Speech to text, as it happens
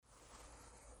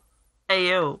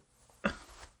Ayo.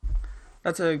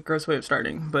 That's a gross way of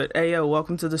starting, but ayo,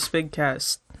 welcome to the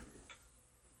sbigcast.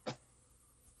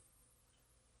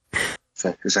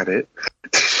 Is that it?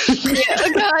 Yeah,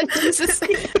 oh God, Jesus.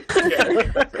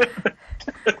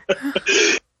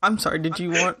 I'm sorry, did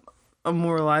you want a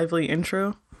more lively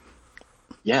intro?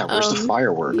 Yeah, where's the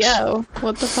fireworks? Yo,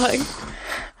 what the fuck?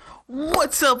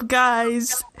 What's up,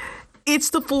 guys? It's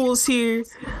the Fools here.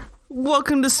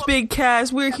 Welcome to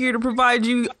sbigcast. We're here to provide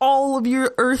you all of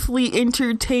your earthly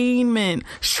entertainment.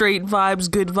 Straight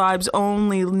vibes, good vibes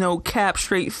only. No cap,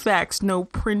 straight facts, no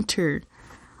printer.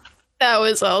 That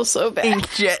was also bad.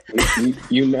 Inkjet.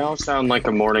 You now sound like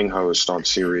a morning host on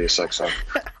Sirius XM.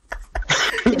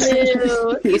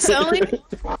 Ew. You sound like...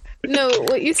 No,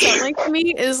 what you sound like to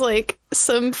me is like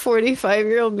some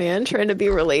 45-year-old man trying to be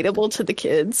relatable to the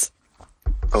kids.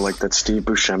 Oh, like that Steve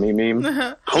Buscemi meme?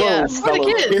 Hello, Yeah, fellow for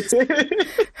the kids.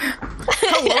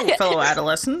 Hello, fellow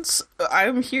adolescents.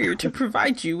 I'm here to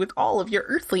provide you with all of your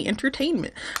earthly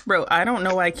entertainment. Bro, I don't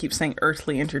know why I keep saying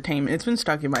earthly entertainment. It's been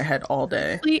stuck in my head all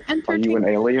day. Are you an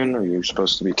alien? Are you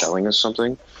supposed to be telling us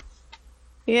something?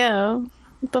 Yeah,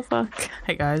 what the fuck?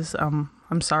 Hey guys,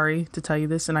 I'm sorry to tell you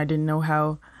this, and I didn't know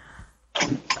how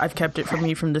I've kept it from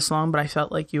you from this long, but I felt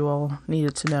like you all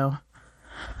needed to know.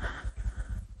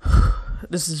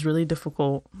 This is really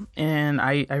difficult, and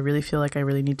I really feel like I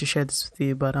really need to share this with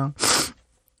you, but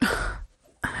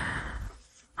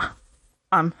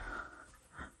I'm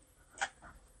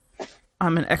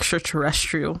an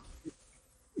extraterrestrial.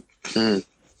 Mm.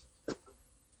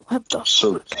 What the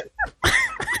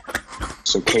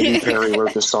So Katy Perry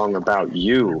wrote the song about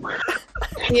you.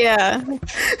 Yeah. What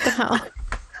the hell?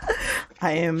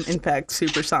 I am, in fact,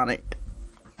 supersonic.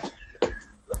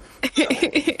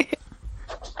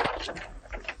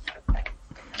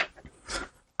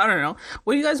 I don't know.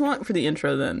 What do you guys want for the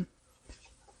intro, then?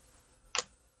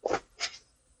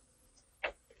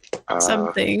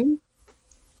 Something.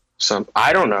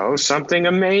 I don't know. Something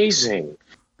amazing.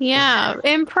 Yeah,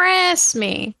 impress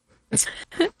me.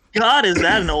 God, is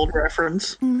that an old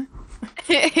reference?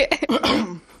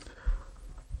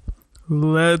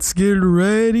 Let's get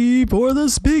ready for the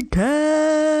sbigcast.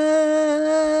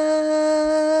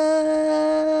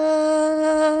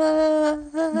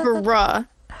 Bruh.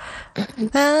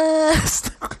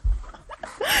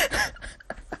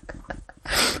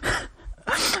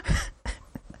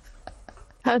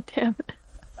 God damn it.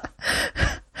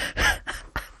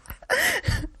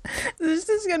 This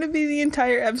is gonna be the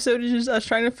entire episode. Is just us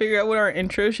trying to figure out what our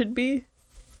intro should be.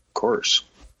 Of course.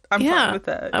 I'm Yeah, fine with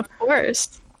that. of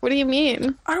course. What do you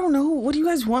mean? I don't know. What do you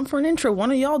guys want for an intro?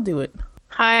 One of y'all do it.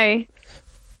 Hi.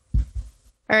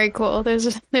 Alright, cool. There's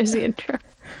the intro.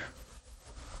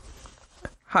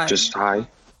 Hi. Just hi.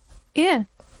 Yeah.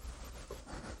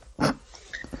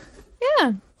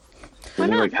 Yeah. We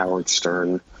need like Howard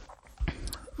Stern.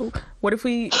 What if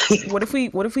we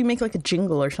make like a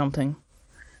jingle or something?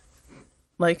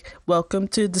 Like, welcome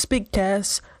to the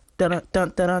sbigcast. Dun dun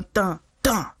dun dun dun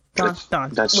dun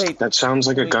dun. Wait, That sounds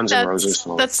like a Guns N' Roses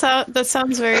song. That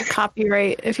sounds very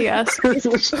copyright, if you ask me.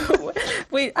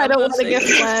 wait. I don't want to get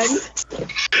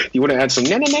flagged. You want to add some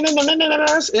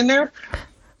na-na-na-na-na-na-na-nas in there?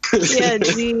 Yeah,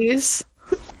 jeez.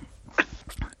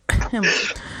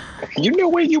 You know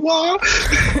where you are.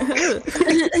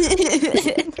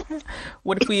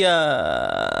 What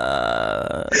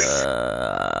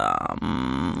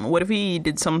if we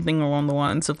did something along the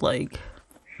lines of like,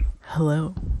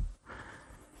 hello,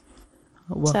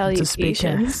 welcome to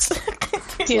Salutations.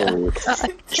 sbigcast. Yeah.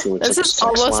 So This it's is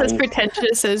like a almost sex as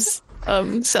pretentious as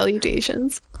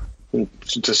salutations. line.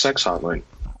 It's a sex hotline.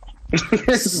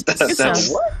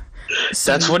 Sounds-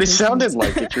 That's what it sounded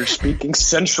like. If you're speaking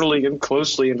centrally and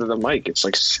closely into the mic, it's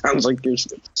like sounds like you're a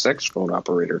sex phone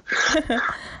operator.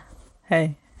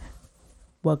 Hey,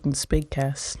 welcome to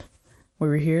sbigcast.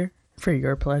 We're here for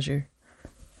your pleasure.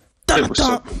 Hey, what's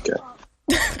up, big guy?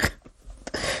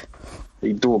 How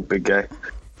you doing, big guy?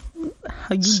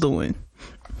 How you doing?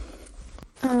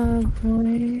 Oh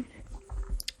boy.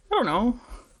 I don't know.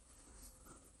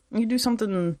 You do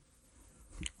something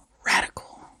radical.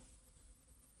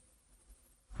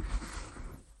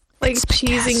 Like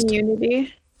Sbigcast. cheesing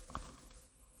unity.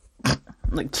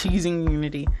 Like cheesing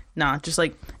unity. Nah, just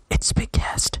like, it's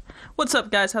sbigcast. What's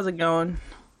up, guys? How's it going?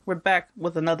 We're back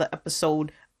with another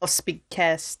episode of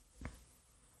sbigcast.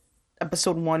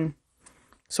 Episode 1.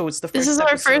 So it's the first This is our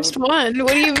episode. first one.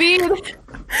 What do you mean?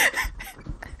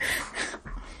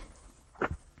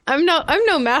 I'm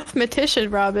no mathematician,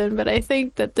 Robin, but I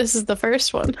think that this is the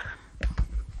first one.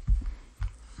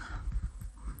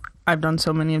 I've done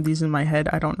so many of these in my head,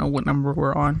 I don't know what number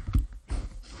we're on.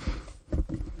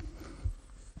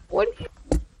 What do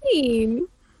you mean?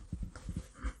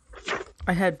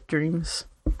 I had dreams,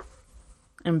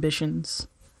 ambitions,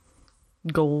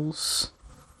 goals.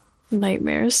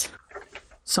 Nightmares.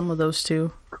 Some of those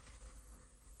too.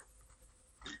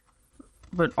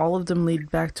 But all of them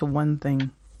lead back to one thing.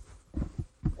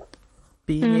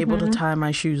 Being able to tie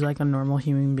my shoes like a normal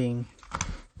human being.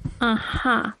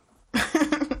 Uh-huh.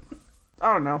 I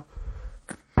don't know.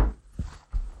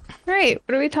 Right,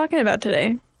 what are we talking about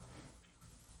today?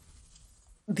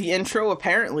 The intro,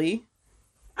 apparently.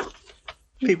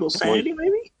 People's sanity,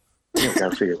 maybe? You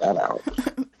gotta figure that out.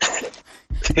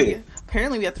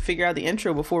 Apparently we have to figure out the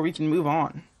intro before we can move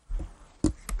on.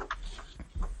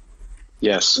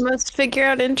 Yes, Must figure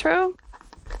out intro?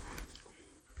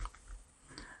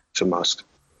 it's a must.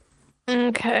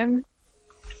 Okay.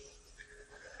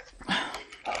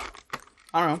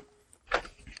 I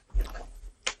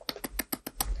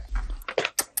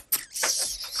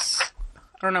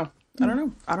don't know.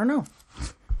 I don't know.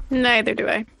 Neither do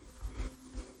I.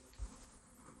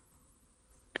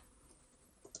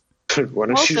 Why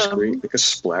don't you Welcome. screen like a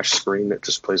splash screen that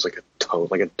just plays like a tone,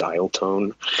 like a dial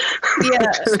tone?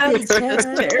 Yeah, that's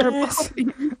terrible.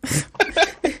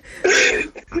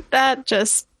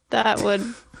 That would...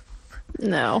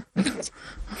 No.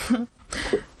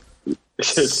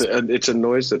 It's a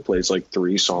noise that plays like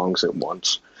 3 songs at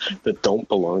once that don't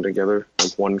belong together.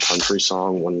 Like one country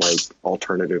song, one like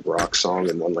alternative rock song,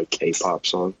 and one like K-pop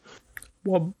song.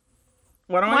 Wub.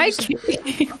 Why don't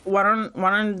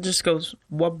it just goes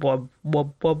wub wub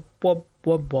wub wub wub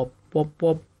wub wub wub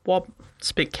wub wub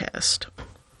sbigcast.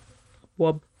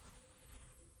 Wub.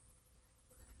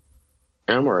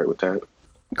 I'm alright with that.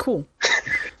 Cool.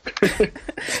 Yeah,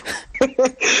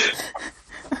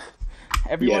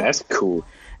 Everyone, that's cool.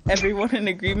 everyone in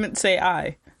agreement say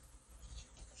aye.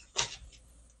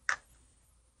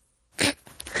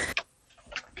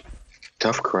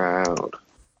 Tough crowd.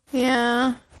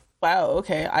 Yeah. Wow,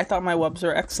 okay. I thought my wubs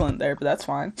were excellent there, but that's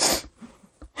fine. It's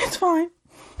fine.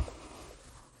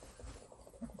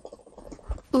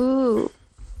 Ooh.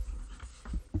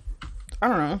 I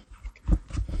don't know.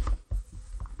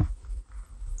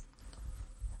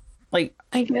 Like,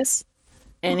 I guess.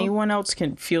 anyone else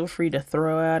can feel free to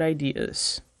throw out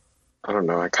ideas. I don't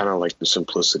know. I kind of like the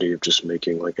simplicity of just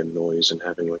making like a noise and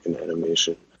having like an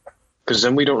animation. Because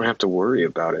then we don't have to worry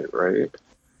about it, right?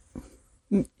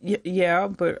 Yeah,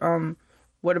 but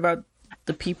what about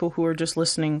the people who are just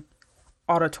listening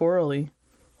auditorily?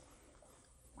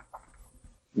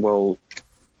 Well,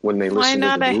 when they Why listen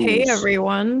not to the a news, hey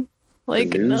everyone? Like,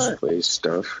 the news no. plays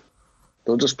stuff,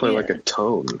 they'll just play Yeah. like a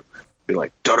tone. Be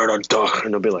like, da da da da,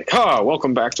 and they'll be like,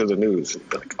 welcome back to the news. And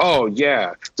be like, oh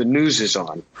yeah, the news is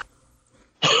on.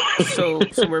 So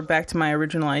we're back to my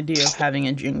original idea of having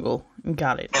a jingle.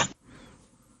 Got it.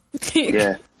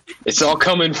 Yeah. It's all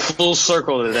coming full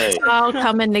circle today. All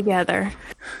coming together.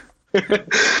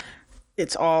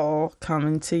 It's all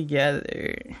coming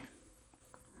together.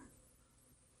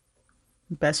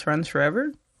 Best friends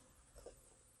forever?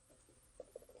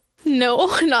 No,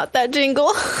 not that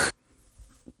jingle.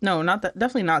 No, not that.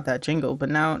 Definitely not that jingle. But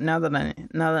now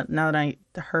that I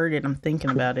heard it, I'm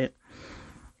thinking about it.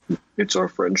 It's our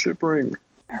friendship ring.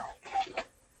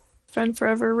 Friend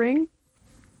forever ring.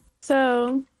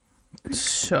 So,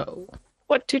 So,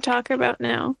 what to talk about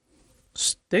now?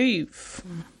 Steve,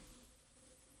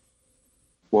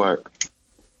 What?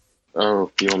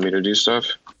 Oh, you want me to do stuff?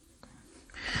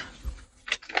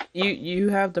 you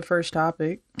have the first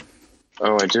topic.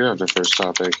 Oh, I do have the first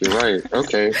topic. You're right.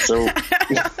 Okay, so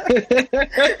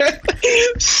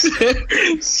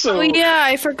so Oh yeah,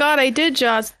 I forgot I did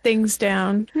jot things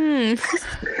down.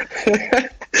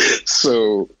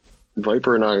 so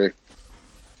Viper and I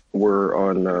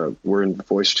were in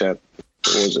voice chat.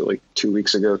 What was it, like 2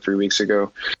 weeks ago, 3 weeks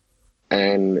ago?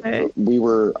 And Okay.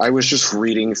 I was just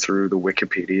reading through the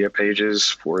Wikipedia pages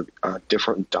for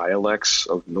different dialects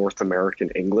of North American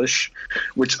English,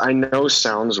 which I know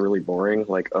sounds really boring,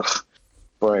 like, ugh,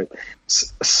 but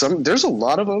there's a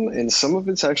lot of them, and some of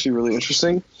it's actually really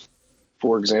interesting.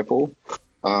 For example,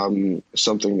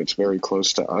 something that's very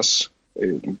close to us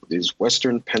is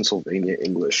Western Pennsylvania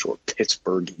English, or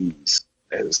Pittsburghese,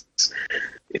 as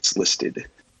it's listed.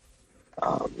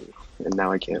 And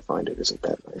now I can't find it. Isn't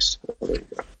that nice? Oh, there you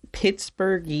go.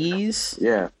 Pittsburghese.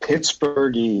 Yeah,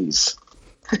 Pittsburghese.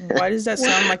 Why does that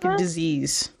sound like a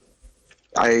disease?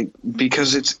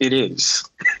 Because it is.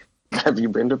 Have you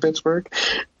been to Pittsburgh?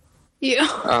 Yeah.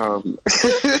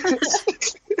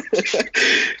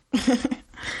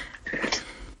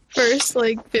 First,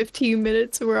 15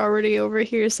 minutes, we're already over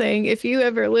here saying, if you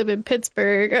ever live in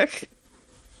Pittsburgh.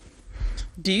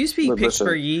 Do you speak Listen.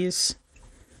 Pittsburghese?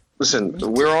 Listen,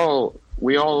 we all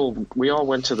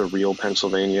went to the real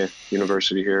Pennsylvania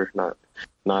University here, not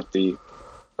the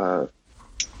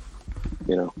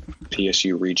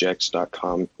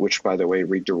psurejects.com, which by the way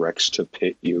redirects to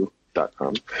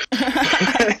pitu.com.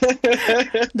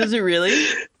 Does it really?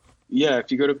 Yeah,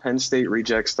 if you go to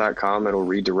pennstaterejects.com, it'll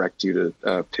redirect you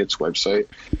to Pitt's website.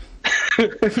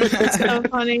 That's so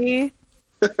funny.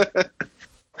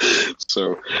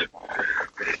 So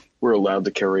we're allowed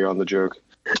to carry on the joke.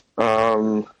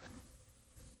 All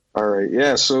right,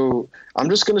 yeah, so I'm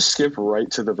just going to skip right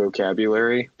to the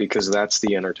vocabulary because that's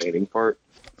the entertaining part.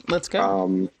 Let's go.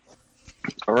 All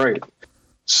right.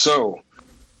 So,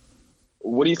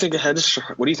 what do you think a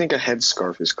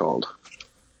headscarf is called?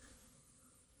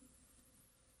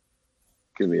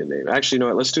 Give me a name. Actually, you know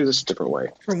what? Let's do this a different way.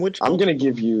 From which? I'm gonna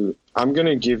give you a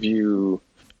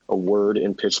word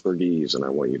in Pittsburghese, and I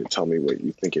want you to tell me what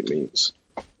you think it means.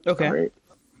 Okay. All right.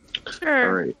 Sure.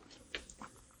 All right.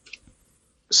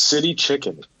 City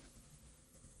chicken.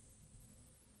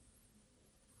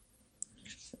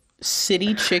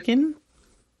 City chicken?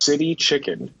 City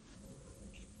chicken.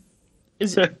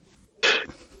 Is it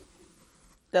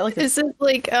that like a, Is it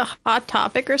like a hot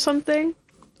topic or something?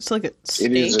 it's like a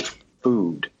steak? It is a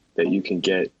food that you can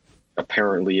get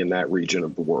apparently in that region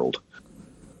of the world.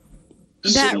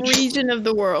 That City region of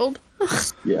the world.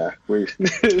 Yeah,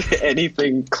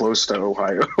 anything close to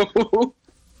Ohio.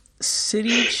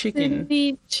 City chicken.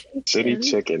 City chicken. City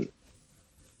chicken.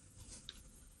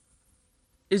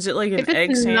 Is it like an If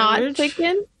egg it's not sandwich?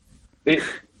 chicken, It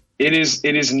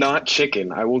is not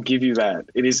chicken. I will give you that.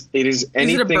 It is anything.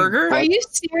 Is it a burger? but- are you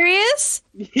serious?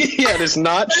 Yeah, it is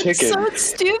not That's chicken. so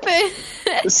stupid.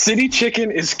 City chicken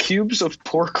is cubes of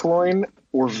pork loin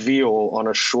or veal on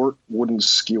a short wooden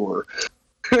skewer.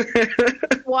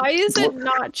 Why is it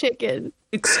not chicken?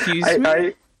 Excuse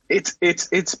me?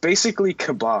 It's basically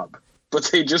kebab, but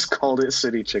they just called it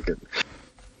city chicken.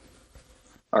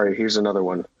 All right, here's another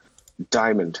one.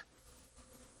 Diamond.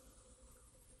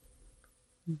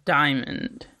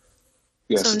 Diamond.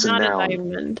 Yes, So it's not a a noun.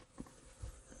 diamond.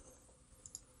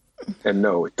 And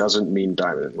no, it doesn't mean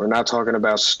diamond. We're not talking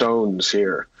about stones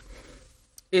here.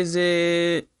 Is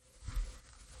it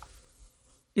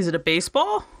a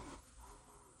baseball?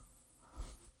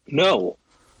 No.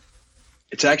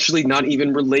 It's actually not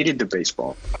even related to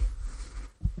baseball.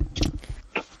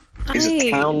 It's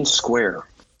a town square.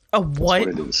 A That's what? what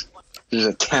it is. There's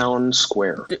a town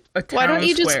square. A Why don't town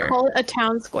you just square. call it a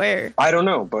town square? I don't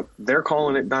know, but they're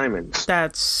calling it diamonds.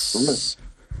 That's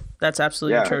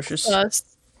absolutely Yeah. atrocious. Us.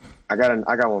 I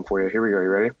got one for you. Here we go. You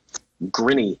ready?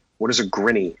 Grinny. What is a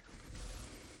grinny?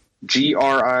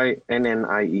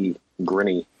 Grinnie.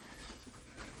 Grinny.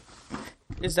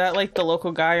 Is that like the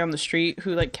local guy on the street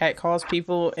who like catcalls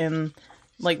people and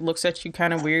like looks at you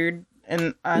kind of weird?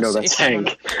 And No, that's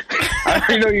Hank. I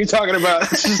already know what you're talking about.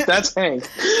 That's Hank.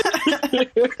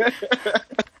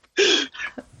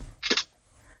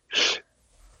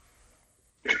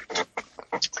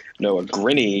 No, a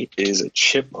grinny is a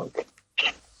chipmunk.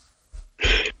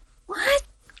 What?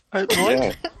 What?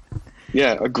 Yeah.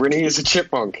 Yeah, a grinny is a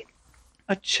chipmunk.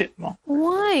 A chipmunk.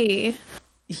 Why?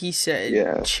 He said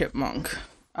Yeah. chipmunk.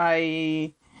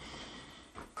 I'm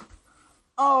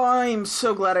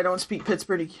so glad I don't speak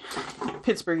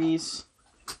Pittsburghese.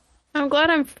 I'm glad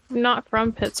I'm not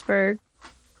from Pittsburgh.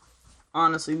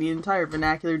 Honestly, the entire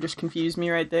vernacular just confused me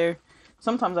right there.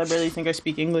 Sometimes I barely think I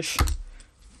speak English.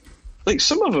 Like,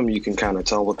 some of them you can kind of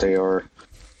tell what they are.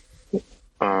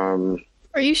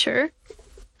 Are you sure?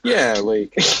 Yeah,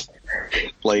 like,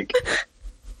 like,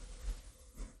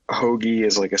 hoagie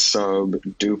is like a sub.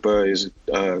 Dupa is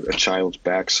a child's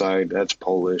backside. That's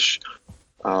Polish.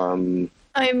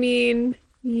 I mean,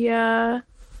 yeah.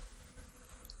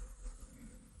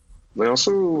 They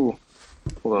also,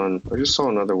 hold on, I just saw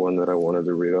another one that I wanted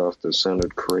to read off that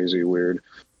sounded crazy weird.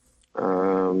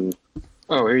 Oh,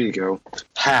 here you go.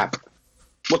 Hap.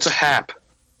 What's a hap?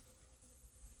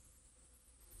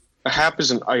 A hap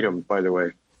is an item, by the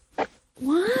way.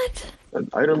 What? An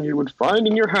item you would find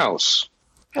in your house.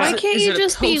 Why Is can't it you a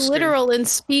just be toaster? literal and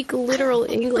speak literal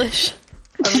English?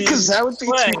 I mean, Because that would be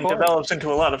slang too hard. develops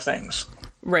into a lot of things.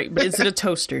 Right, but is it a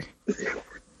toaster?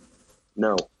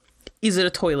 No. Is it a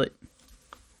toilet?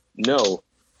 No.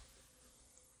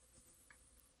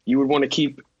 You would want to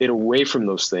keep it away from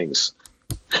those things.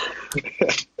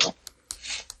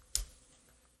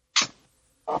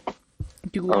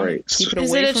 Do we All want right, to keep it Is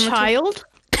away it a from child?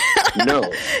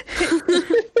 No.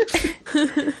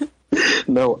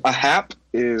 No, a hap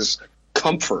is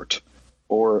comfort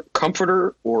or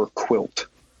comforter or quilt.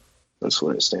 That's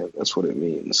what it stands. That's what it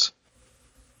means.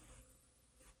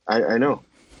 I know.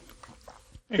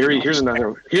 Here's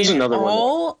another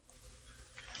one.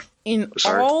 In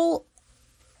Sorry? all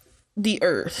the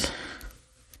earth.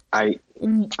 I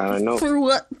don't know. For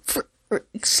what?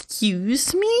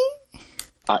 Excuse me?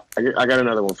 I got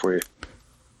another one for you.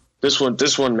 This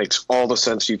one makes all the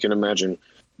sense you can imagine.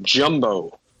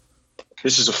 Jumbo.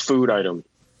 This is a food item.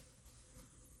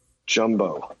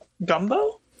 Jumbo.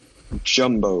 Gumbo?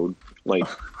 Jumbo. Like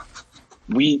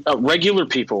we regular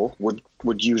people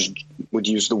would use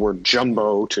the word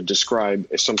jumbo to describe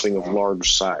something of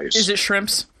large size. Is it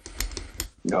shrimps?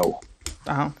 No.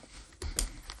 Oh.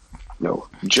 No.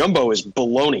 Jumbo is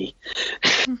bologna.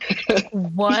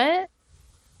 What?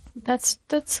 That's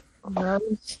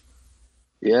gross.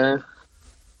 Yeah.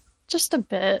 Just a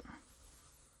bit.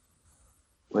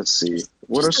 Let's see.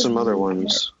 What are Just a some other little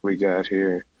ones we got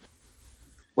here?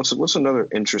 What's another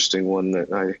interesting one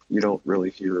that you don't really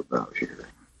hear about here?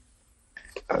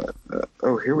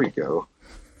 Oh, here we go.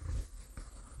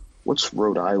 What's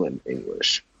Rhode Island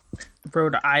English?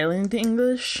 Rhode Island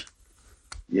English?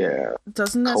 Yeah.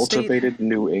 Doesn't that Cultivated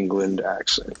New England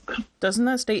accent. Doesn't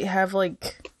that state have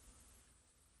like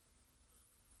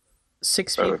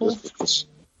 6 people?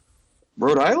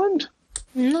 Rhode Island?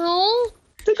 No.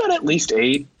 They got at least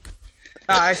 8.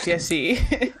 I see.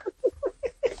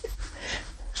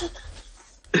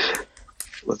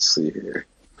 Let's see here.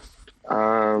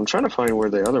 I'm trying to find where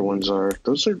the other ones are.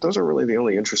 Those are really the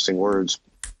only interesting words.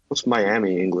 What's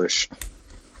Miami English?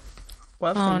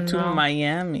 Welcome to no.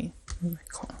 Miami.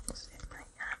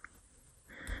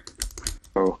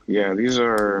 Oh, yeah, these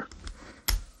are...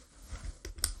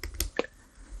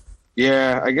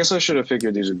 Yeah, I guess I should have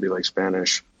figured these would be like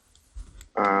Spanish.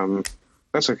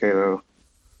 That's okay, though.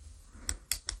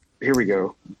 Here we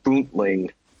go.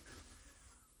 Boontling.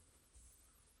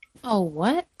 Oh,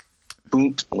 what?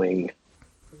 Boontling.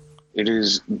 It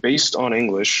is based on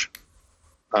English,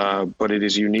 but it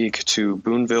is unique to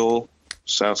Boonville,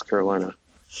 South Carolina.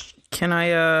 Can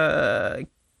I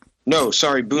No,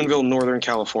 sorry, Boonville, Northern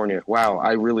California. Wow,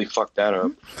 I really fucked that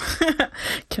up.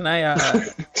 can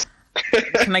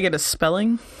I get a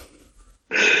spelling?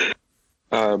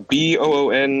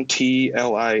 Boontling.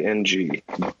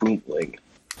 Boontling.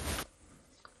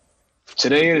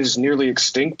 Today it is nearly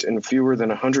extinct and fewer than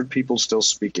 100 people still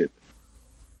speak it.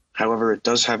 However, it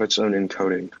does have its own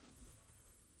encoding.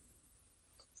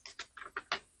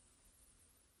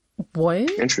 What?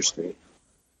 Interesting.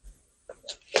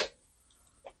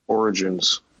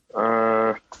 Origins.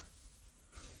 Was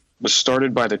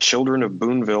started by the children of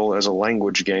Boonville as a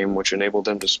language game which enabled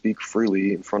them to speak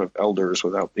freely in front of elders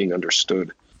without being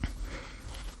understood.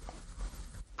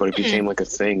 But it became like a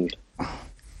thing.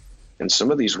 And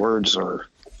some of these words are...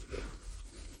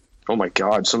 Oh my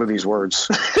god, some of these words.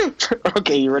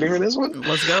 Okay, you ready for this one?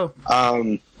 Let's go.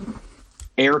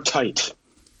 Airtight.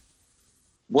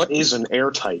 What is an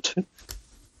airtight?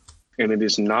 And it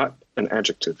is not an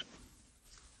adjective.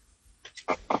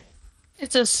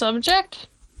 It's a subject?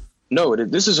 No,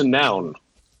 this is a noun.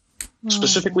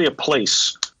 Specifically a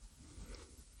place.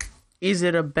 Is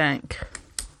it a bank?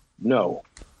 Is No.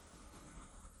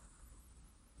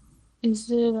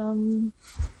 Is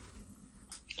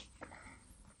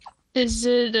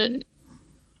it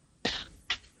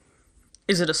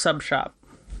a sub shop?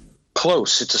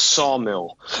 Close. It's a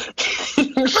sawmill. I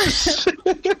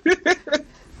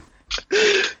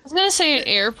was gonna say an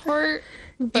airport,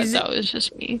 but Is that was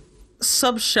just me.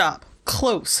 Sub shop.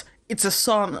 Close. It's a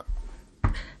sawmill.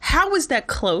 How is that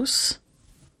close?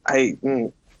 they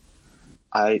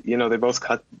both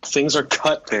cut. Things are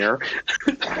cut there.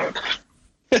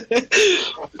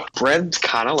 Bread's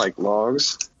kind of like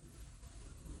logs.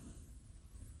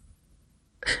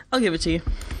 I'll give it to you.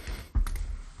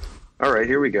 All right,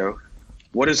 here we go.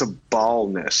 What is a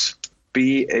ballness?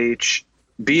 Bahlness.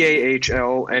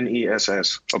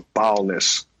 A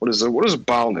ballness. What is a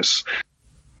ballness?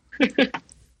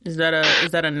 Is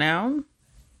that a noun?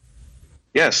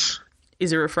 Yes.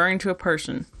 Is it referring to a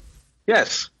person?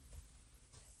 Yes.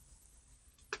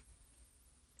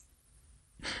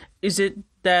 Is it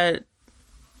that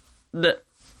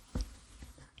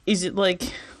is it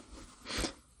like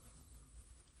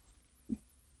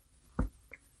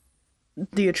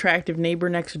the attractive neighbor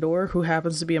next door who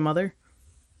happens to be a mother?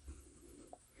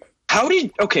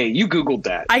 Okay, you Googled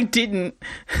that. I didn't.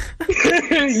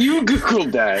 You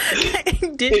Googled that. I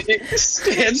didn't. It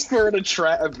stands for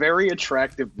a very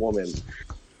attractive woman.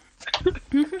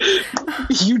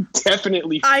 You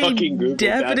definitely fucking Googled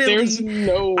that. There's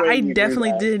no way I you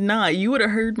definitely knew that. did not. You would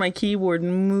have heard my keyboard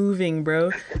moving,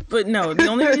 bro. But no, the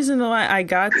only reason why I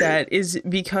got that is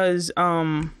because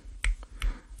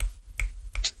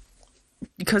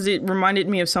it reminded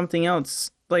me of something else.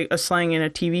 like a slang in a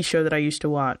TV show that I used to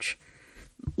watch.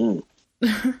 Mm.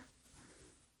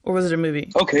 Or was it a movie?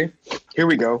 Okay, here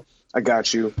we go. I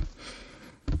got you.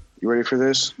 You ready for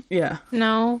this? Yeah.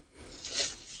 No.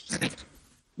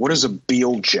 What is a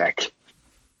Beeljack?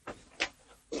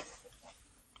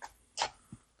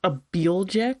 A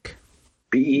Beeljack?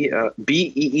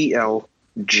 Beeljack.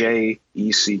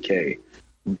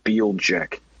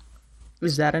 Beeljack.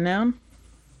 Is that a noun?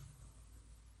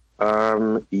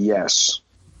 Yes.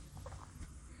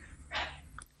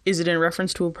 Is it in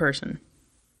reference to a person?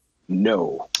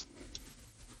 No.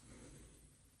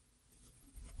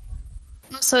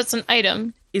 So it's an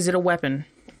item. Is it a weapon?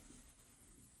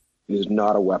 It is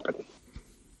not a weapon.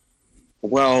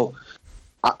 Well,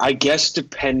 I guess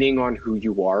depending on who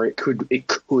you are, it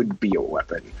could be a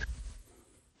weapon.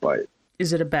 But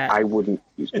Is it a bat? I wouldn't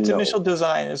use Its no. initial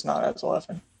design is not as a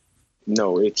weapon.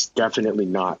 No, it's definitely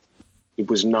not. It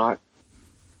was not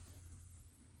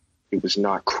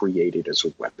created as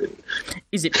a weapon.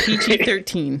 Is it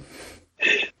PG-13?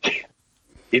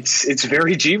 It's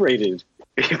very G-rated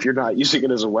if you're not using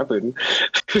it as a weapon.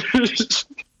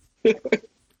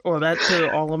 Well, that threw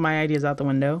all of my ideas out the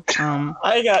window.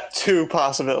 I got two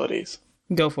possibilities.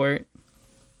 Go for it.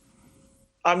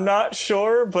 I'm not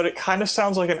sure, but it kind of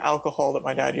sounds like an alcohol that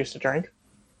my dad used to drink.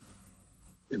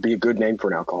 It'd be a good name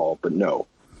for an alcohol, but no.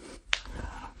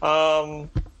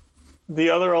 The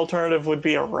other alternative would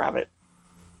be a rabbit.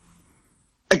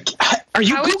 Are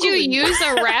you How would you Googling? use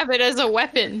a rabbit as a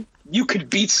weapon? You could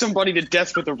beat somebody to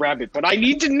death with a rabbit, but I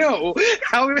need to know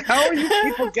how are you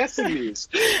people guessing these?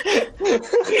 That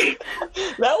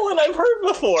one I've heard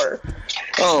before.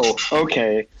 Oh,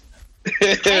 okay.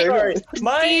 Sorry.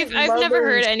 My Steve, I've never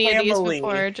heard mother's any of these family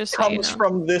before, just so you comes know.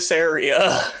 from this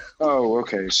area. Oh,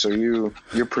 okay. So you're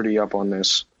pretty up on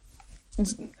this.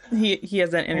 He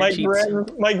has that inner My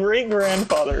cheats. my great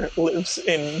grandfather lives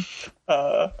in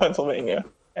Pennsylvania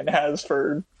and has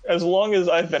for as long as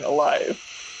I've been alive.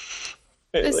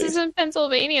 at This least. isn't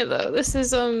Pennsylvania though. This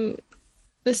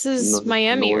is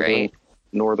Miami, right?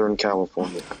 Northern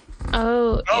California.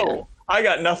 Oh, Oh, I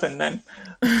got nothing then.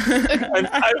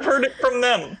 I've heard it from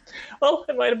them. Well,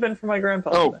 it might have been from my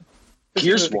grandfather. Oh, then. Just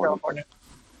here's moved to one. California.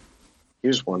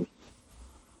 Here's one.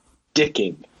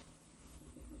 Dicking.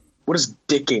 What does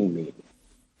dicking mean?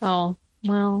 Oh,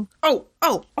 well. Oh.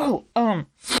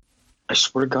 I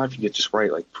swear to God, if you get this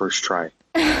right, like first try.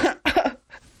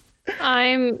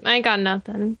 I got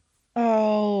nothing.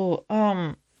 Oh,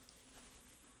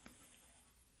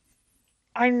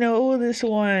 I know this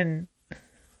one.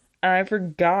 I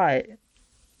forgot.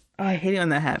 Oh, I hate it when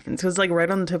that happens. 'Cause it's like right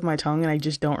on the tip of my tongue and I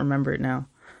just don't remember it now.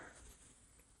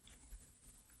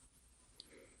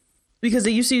 Because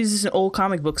they used to use this in old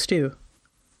comic books too.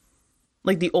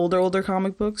 Like the older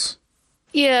comic books.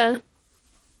 Yeah.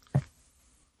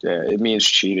 Yeah, it means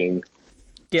cheating.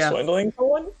 Yeah. Swindling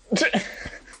someone?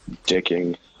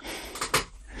 Dicking.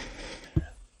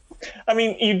 I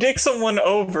mean, you dick someone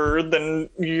over, then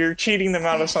you're cheating them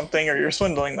out of something or you're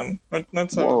swindling them.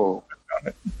 That's a, Whoa.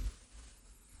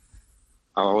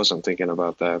 I wasn't thinking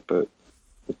about that, but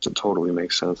it totally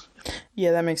makes sense.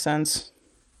 Yeah, that makes sense.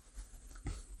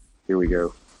 Here we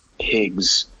go.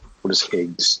 Higgs. What is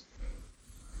Higgs?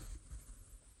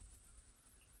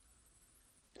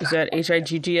 Is that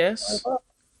HIGGS?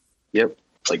 Yep,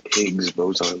 like Higgs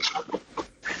boson.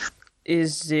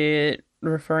 Is it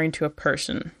referring to a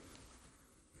person?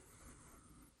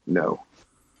 No.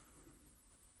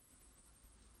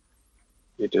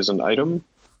 It is an item.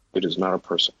 It is not a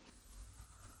person.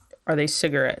 Are they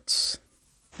cigarettes?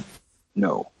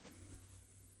 No.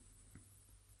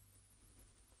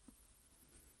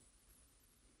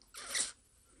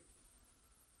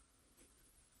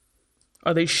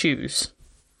 Are they shoes?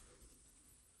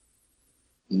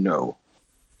 No.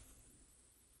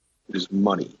 It is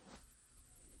money.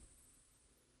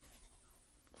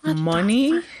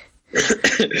 Money?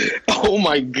 Oh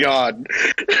my God.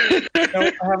 no,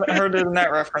 I haven't heard it in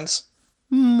that reference.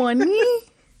 Money?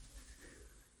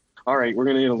 All right, we're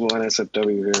going to need a little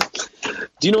NSFW here.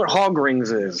 Do you know what hog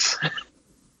rings is?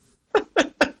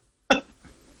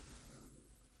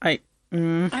 I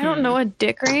don't know a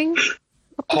dick ring.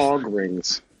 Hog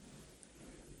rings.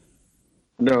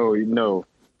 No,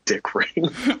 dick ring.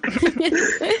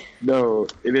 No,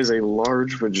 it is a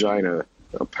large vagina,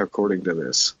 according to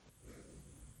this.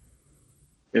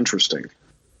 Interesting.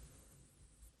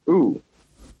 Ooh,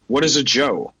 what is a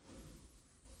Joe?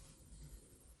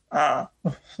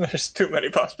 There's too many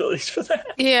possibilities for that.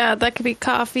 Yeah, that could be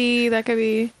coffee. That could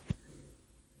be.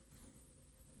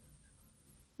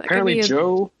 Apparently,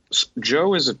 Joe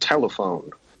is a telephone,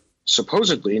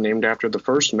 supposedly named after the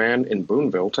first man in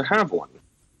Boonville to have one.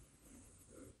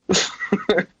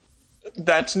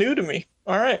 That's new to me.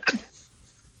 All right.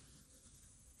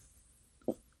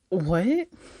 What?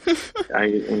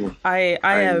 I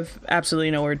I have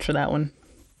absolutely no words for that one.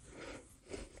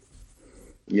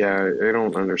 Yeah, I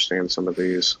don't understand some of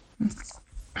these.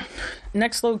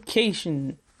 Next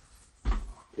location.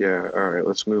 Yeah, alright,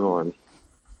 let's move on.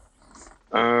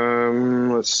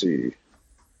 Let's see.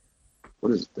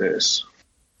 What is this?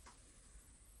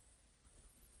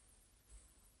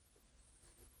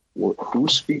 Who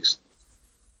speaks?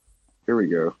 Here we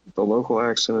go. The local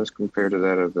accent is compared to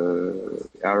that of the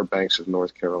Outer Banks of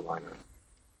North Carolina.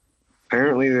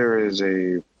 Apparently there is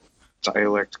a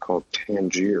dialect called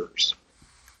Tangiers.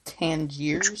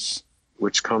 Tangiers?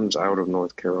 Which comes out of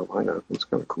North Carolina. That's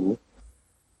kind of cool.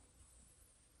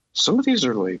 Some of these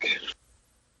are, like,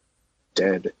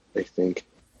 dead, I think.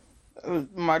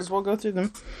 Might as well go through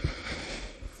them.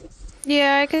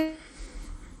 Yeah, I could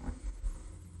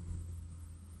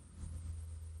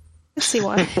see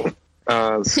why.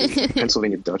 Let's see.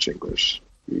 Pennsylvania Dutch English.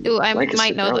 Ooh, I Lancaster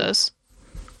might know County. those.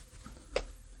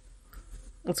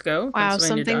 Let's go. Wow, Pennsylvania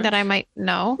something Dutch. that I might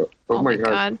know. Oh my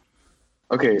God.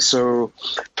 Okay, so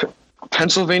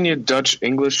Pennsylvania Dutch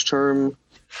English term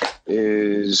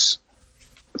is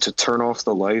to turn off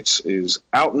the lights is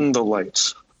out in the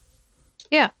lights.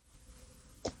 Yeah.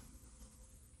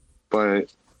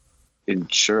 But I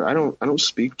don't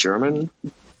speak German.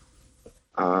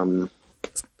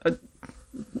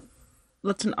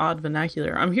 That's an odd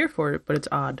vernacular. I'm here for it, but it's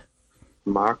odd.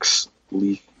 Max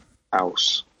Licht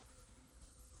aus.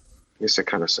 I guess it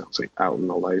kind of sounds like out in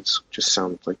the lights. Just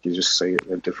sounds like you just say it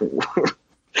in a different word.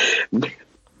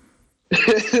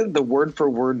 The word for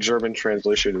word German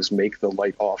translation is make the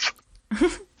light off.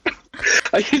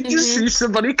 I can just see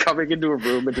somebody coming into a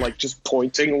room and like just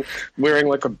pointing, wearing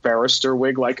like a barrister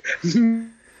wig, like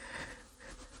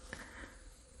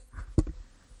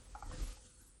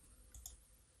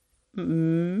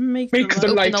Make the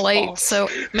Open light the light. off. So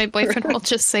my boyfriend will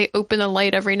just say open the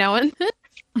light every now and then.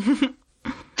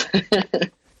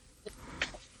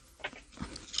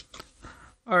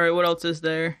 All right, what else is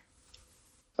there?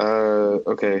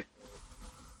 Okay.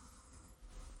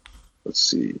 Let's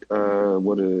see.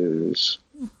 What is...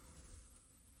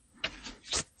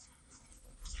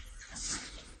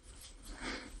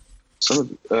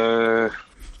 Some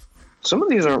of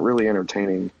these aren't really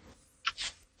entertaining.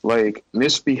 Like,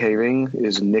 misbehaving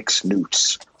is Nick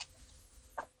Snoots.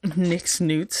 Nick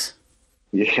Snoots.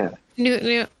 Yeah.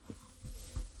 New.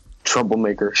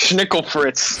 Troublemaker. Schnickel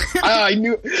Fritz. I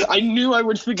knew I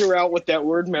would figure out what that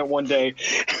word meant one day.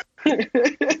 I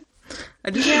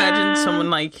just imagine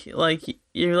someone like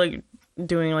you're like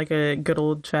doing like a good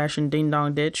old fashioned ding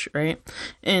dong ditch, right?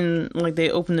 And like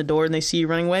they open the door and they see you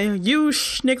running away. You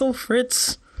Schnickel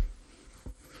Fritz.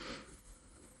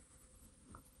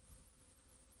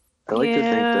 I like to think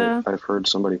that I've heard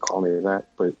somebody call me that,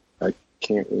 but I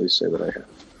can't really say that I have.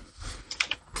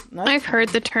 I've heard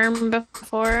the term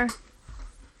before.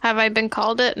 Have I been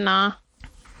called it? Nah.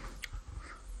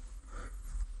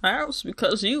 That was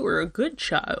because you were a good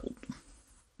child.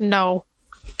 No.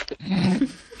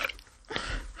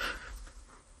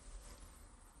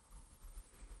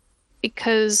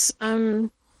 Because I'm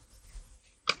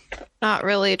not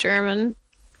really German.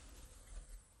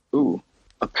 Ooh.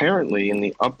 Apparently, in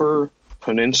the upper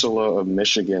peninsula of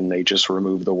Michigan, they just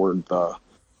removed the word the.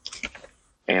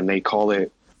 And they call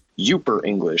it Youper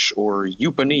English or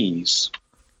Yupanese.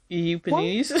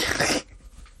 Yupanese?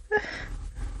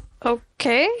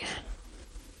 Okay.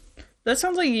 That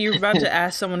sounds like you're about to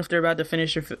ask someone if they're about to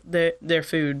finish their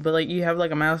food, but like you have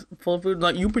like a mouth full of food,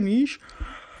 like Yupanese.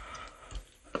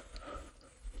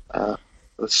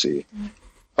 Let's see.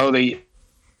 Oh, they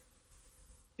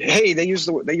use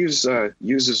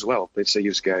use as well. They say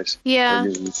use guys. Yeah.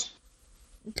 These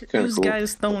These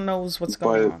guys don't know what's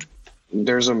going on.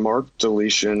 There's a marked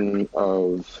deletion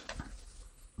of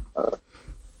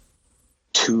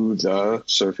to the.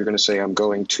 So if you're going to say I'm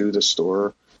going to the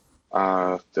store,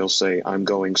 they'll say I'm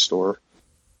going store,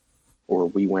 or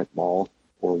we went mall,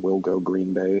 or we'll go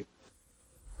Green Bay.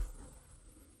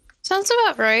 Sounds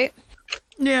about right.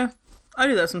 Yeah, I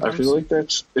do that sometimes. I feel like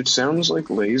it sounds like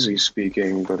lazy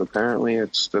speaking, but apparently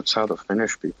that's how the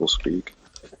Finnish people speak.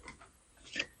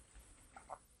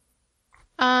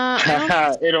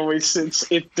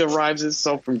 It derives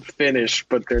itself from Finnish,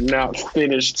 but they're not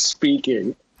finished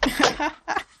speaking.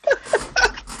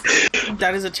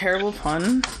 That is a terrible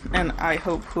pun, and I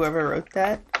hope whoever wrote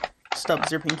that stubs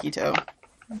their pinky toe.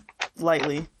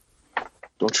 Lightly.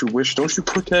 Don't you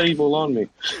put that evil on me.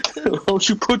 Don't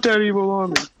you put that evil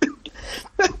on me.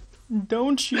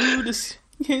 Don't you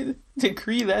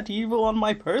decree that evil on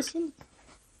my person?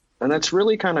 And that's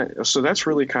really kind of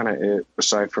it.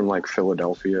 Aside from like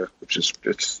Philadelphia, which is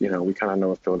we kind of know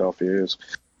what Philadelphia is.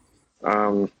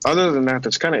 Other than that,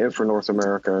 that's kind of it for North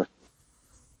America.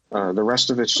 The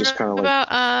rest of it's just kind of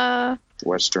like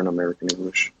Western American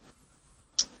English.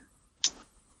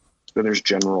 Then there's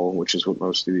general, which is what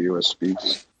most of the U.S.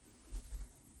 speaks.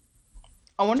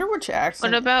 I wonder which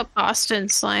accent. What about Boston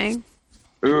slang?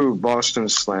 Ooh, Boston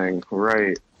slang,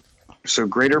 right. So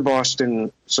Greater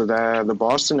Boston, so that the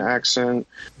Boston accent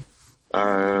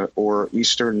or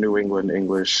Eastern New England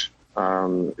English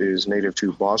is native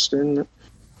to Boston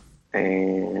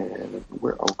and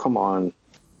come on,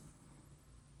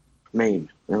 Maine.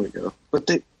 There we go. But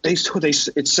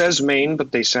it says Maine,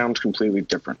 but they sound completely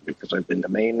different because I've been to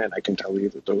Maine and I can tell you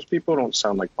that those people don't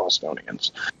sound like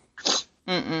Bostonians.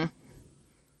 Mm-mm.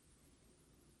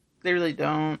 They really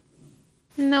don't.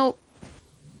 Nope.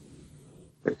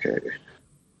 Okay.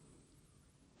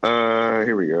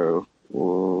 Here we go.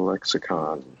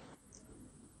 Lexicon.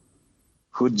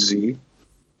 Hoodsie.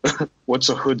 What's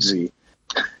a hoodsie?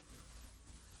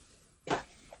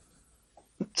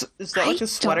 Is that like a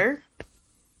sweater?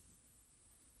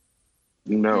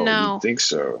 No, No. you'd think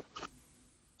so.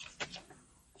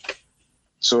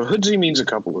 So a hoodsie means a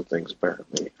couple of things,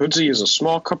 apparently. Hoodsie is a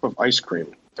small cup of ice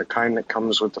cream, the kind that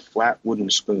comes with a flat wooden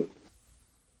spoon.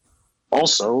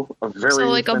 Also, a very So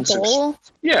like offensive... a bowl?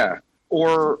 Yeah,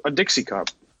 or a Dixie cup.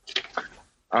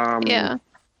 Yeah.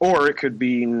 Or it could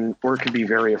be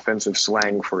very offensive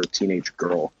slang for a teenage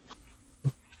girl.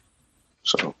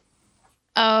 So,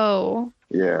 Oh.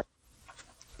 yeah.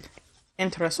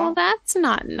 Interesting. Well, that's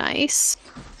not nice.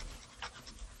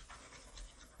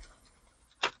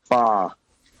 Ba.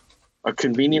 A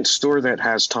convenience store that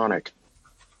has tonic.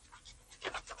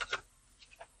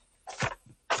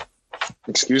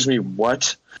 Excuse me,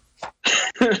 what?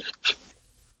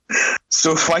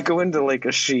 So if I go into like a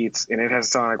Sheetz and it has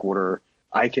tonic water,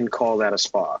 I can call that a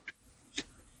spa.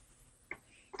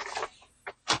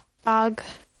 Dog.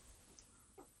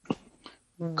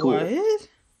 Cool. What?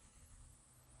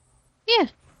 Yeah.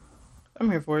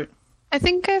 I'm here for it. I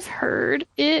think I've heard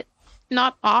it.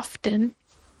 Not often.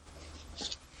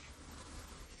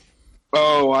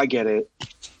 Oh, I get it.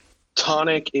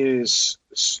 Tonic is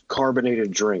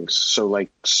carbonated drinks, so like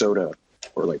soda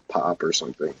or like pop or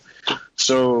something.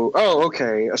 So,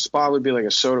 okay, a spa would be like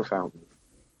a soda fountain.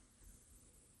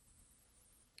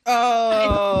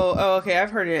 Oh, okay.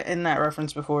 I've heard it in that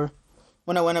reference before.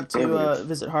 When I went up to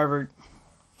visit Harvard.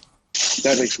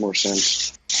 That makes more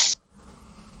sense.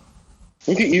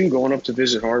 Look at you going up to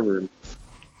visit Harvard.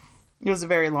 It was a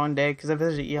very long day because I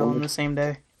visited Yale on the same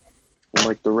day.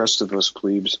 Like the rest of us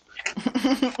plebes.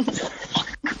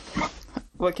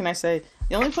 What can I say?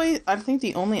 The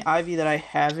only Ivy that I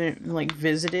haven't like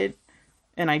visited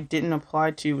and I didn't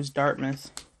apply to was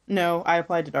Dartmouth. No, I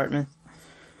applied to Dartmouth.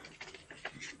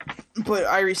 But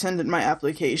I rescinded my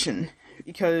application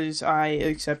because I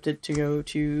accepted to go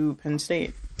to Penn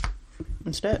State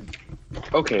instead.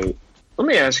 Okay, let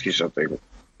me ask you something.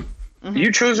 Mm-hmm.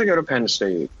 You chose to go to Penn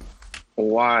State.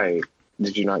 Why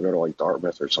did you not go to like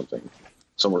Dartmouth or something?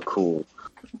 Somewhere cool.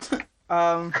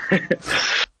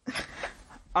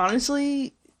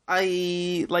 Honestly,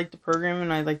 I like the program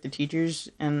and I like the teachers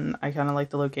and I kind of like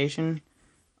the location.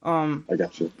 I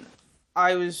got you.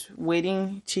 I was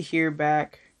waiting to hear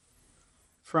back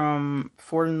from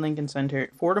Fordham Lincoln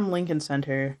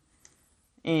Center,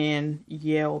 and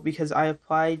Yale because I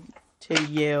applied to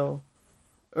Yale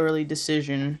early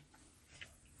decision,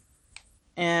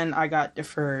 and I got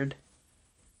deferred.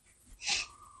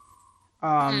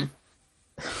 And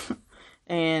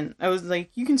I was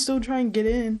like, you can still try and get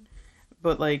in,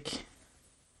 but like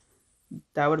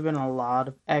that would have been a lot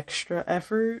of extra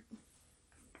effort.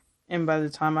 And by the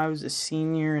time I was a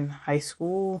senior in high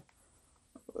school,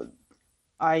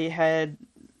 I had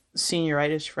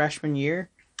senioritis freshman year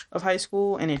of high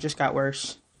school, and it just got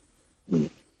worse.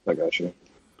 I got you.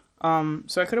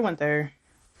 So I could have went there.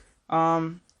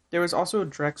 There was also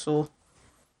Drexel,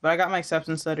 but I got my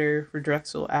acceptance letter for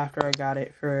Drexel after I got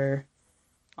it for,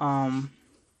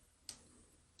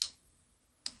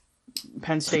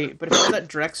 Penn State. But if I was at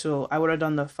Drexel, I would have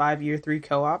done the 5-year 3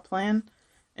 co-op plan,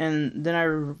 and then I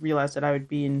realized that I would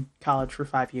be in college for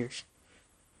 5 years.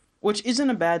 Which isn't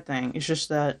a bad thing. It's just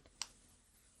that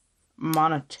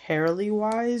monetarily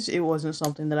wise, it wasn't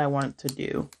something that I wanted to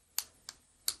do.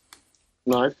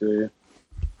 No, I feel you.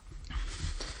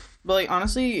 But like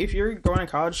honestly, if you're going to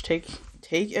college, take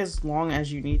as long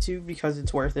as you need to because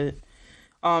it's worth it.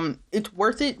 It's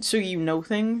worth it so you know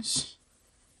things.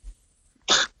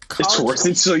 It's worth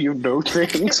it so you know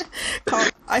things.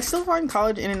 I still find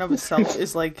college in and of itself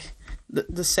is like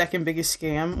the second biggest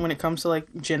scam when it comes to like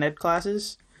gen ed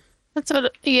classes. That's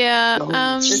what.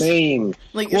 Yeah. Same.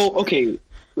 Like, Well, okay.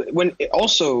 When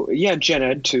also, yeah, gen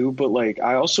ed too, but like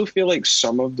I also feel like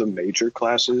some of the major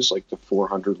classes, like the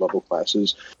 400 level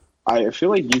classes, I feel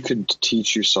like you could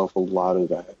teach yourself a lot of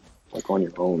that, like on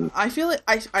your own. I feel like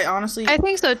I honestly. I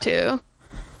think so too.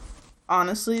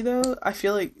 Honestly, though, I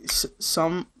feel like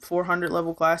some 400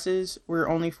 level classes were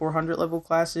only 400 level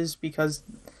classes because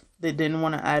they didn't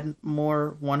want to add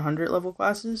more 100 level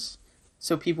classes,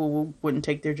 so people wouldn't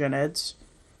take their gen eds,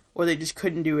 or they just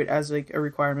couldn't do it as like a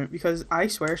requirement. Because I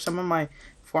swear, some of my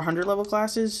 400 level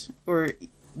classes were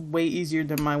way easier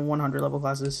than my 100 level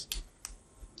classes.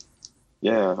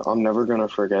 Yeah, I'm never gonna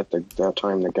forget that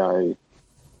time the guy.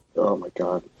 Oh my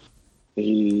god.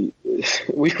 We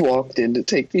walked in to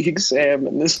take the exam,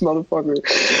 and this motherfucker,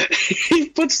 he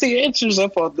puts the answers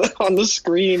up on the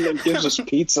screen and gives us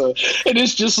pizza, and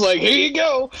it's just like, here you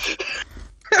go.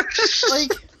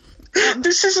 Like, I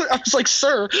was like,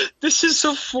 sir, this is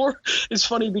a 4. It's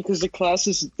funny because the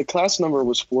class number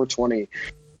was 420,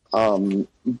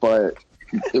 but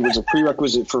it was a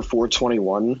prerequisite for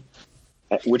 421,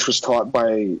 which was taught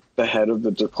by the head of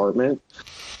the department.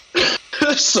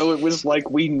 So it was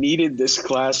like we needed this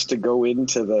class to go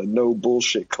into the no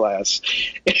bullshit class,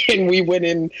 and we went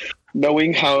in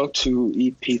knowing how to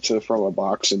eat pizza from a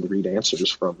box and read answers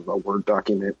from a Word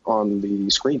document on the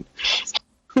screen.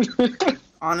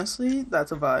 honestly,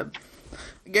 that's a vibe.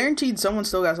 Guaranteed someone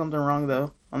still got something wrong,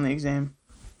 though, on the exam.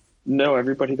 No,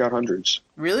 everybody got hundreds.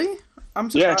 Really? I'm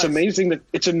surprised. Yeah,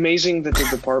 it's amazing that the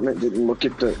department didn't look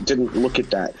at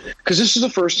that, because this is the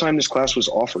first time this class was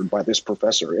offered by this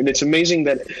professor, and it's amazing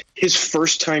that his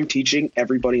first time teaching,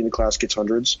 everybody in the class gets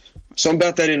hundreds. Something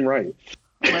about that ain't right.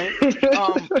 Right.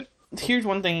 Here's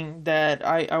one thing that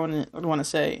I want to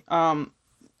say.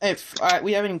 If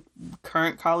we have any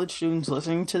current college students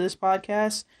listening to this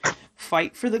podcast,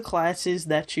 fight for the classes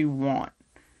that you want.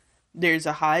 There's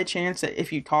a high chance that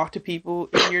if you talk to people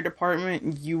in your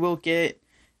department, you will get,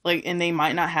 like, and they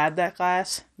might not have that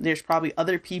class. There's probably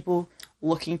other people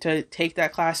looking to take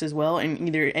that class as well, and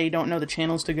either A, don't know the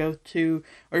channels to go to,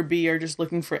 or B, are just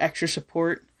looking for extra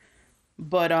support.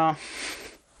 But argue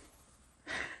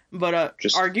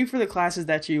for the classes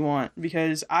that you want,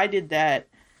 because I did that.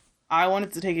 I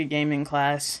wanted to take a gaming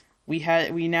class. We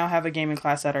now have a gaming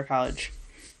class at our college.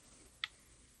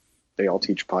 They all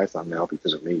teach Python now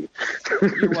because of me.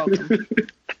 You're welcome.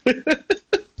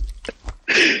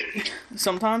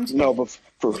 Sometimes. No, but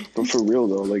for real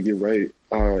though, like you're right.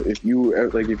 If you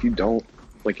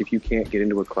can't get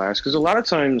into a class, because a lot of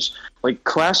times, like,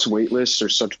 class wait lists are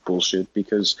such bullshit,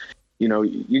 because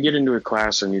you get into a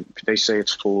class and they say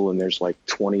it's full and there's like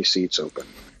 20 seats open.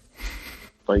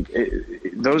 Like,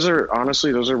 those are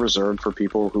reserved for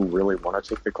people who really want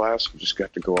to take the class. You just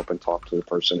have to go up and talk to the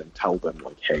person and tell them,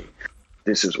 like, hey,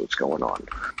 this is what's going on.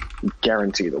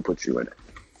 Guarantee they'll put you in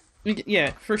it.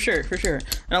 Yeah, for sure. And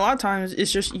a lot of times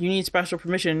it's just you need special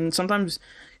permission.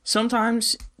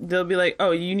 Sometimes they'll be like,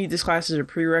 oh, you need this class as a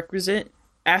prerequisite.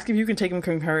 Ask if you can take them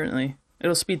concurrently.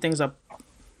 It'll speed things up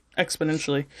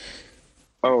exponentially.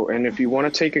 Oh, and if you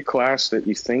want to take a class that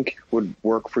you think would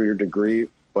work for your degree,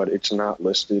 but it's not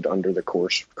listed under the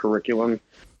course curriculum,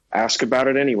 ask about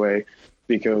it anyway,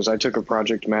 because I took a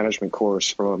project management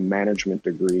course from a management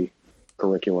degree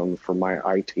curriculum for my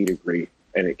IT degree,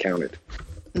 and it counted.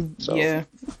 So yeah.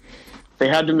 They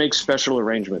had to make special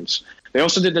arrangements. They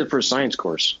also did that for a science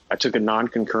course. I took a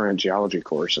non-concurrent geology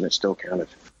course, and it still counted.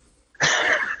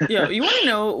 Yeah, you want to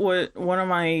know what one of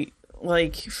my,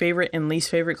 like, favorite and least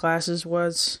favorite classes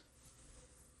was?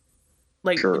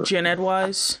 Like, sure. Gen Ed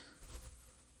wise?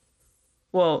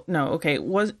 Well, no, okay.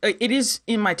 It is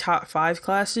in my top 5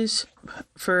 classes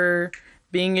for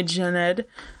being a gen ed,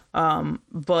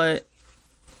 but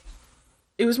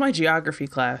it was my geography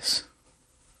class.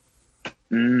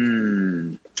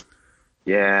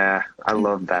 Yeah, I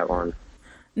love that one.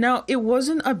 Now, it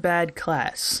wasn't a bad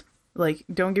class. Like,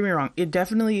 don't get me wrong. It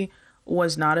definitely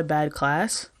was not a bad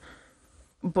class,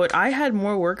 but I had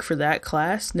more work for that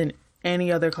class than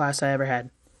any other class I ever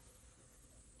had.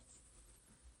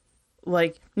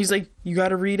 Like, he's like, you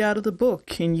gotta read out of the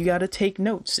book, and you gotta take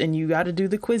notes, and you gotta do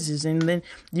the quizzes, and then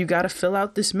you gotta fill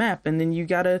out this map, and then you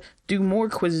gotta do more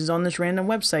quizzes on this random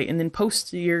website, and then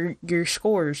post your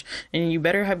scores, and you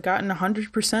better have gotten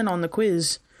 100% on the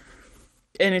quiz.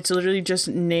 And it's literally just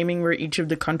naming where each of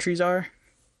the countries are,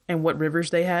 and what rivers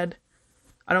they had.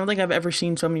 I don't think I've ever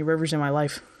seen so many rivers in my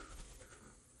life.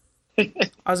 I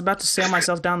was about to sail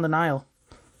myself down the Nile.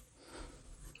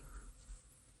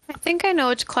 I think I know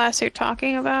which class you're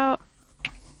talking about.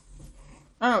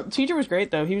 I don't know. Teacher was great,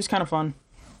 though. He was kind of fun.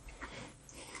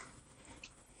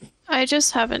 I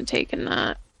just haven't taken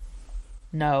that.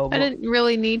 No, I didn't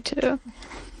really need to.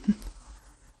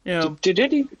 You know, Did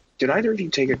either of you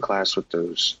take a class with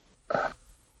those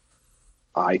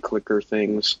eye clicker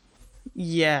things?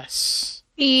 yes.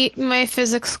 My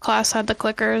physics class had the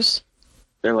clickers.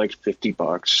 They're like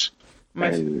 $50, My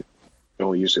and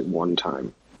you'll use it one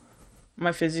time.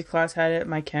 my physics class had it.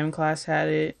 My chem class had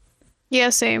it.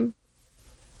 Yeah, same.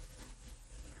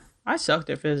 I sucked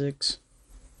at physics.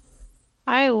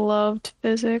 I loved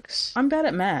physics. I'm bad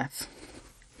at math.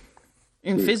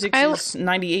 And physics is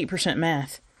 98%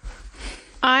 math.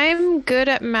 I'm good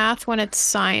at math when it's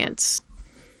science.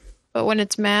 But when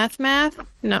it's math,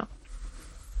 no.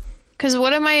 Because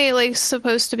what am I, like,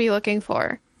 supposed to be looking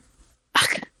for?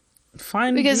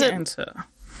 Find Because the answer.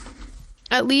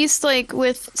 At least, like,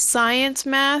 with science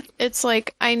math, it's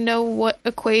like, I know what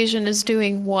equation is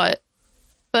doing what.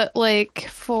 But, like,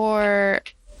 for,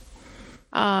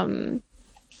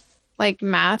 like,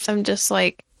 math, I'm just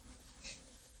like,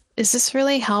 is this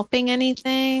really helping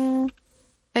anything?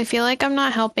 I feel like I'm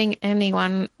not helping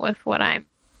anyone with what I'm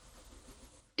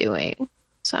doing.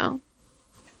 So,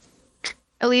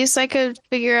 at least I could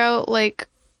figure out, like,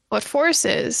 what force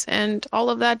is and all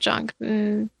of that junk.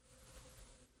 And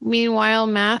meanwhile,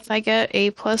 math, I get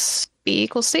A plus B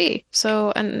equals C.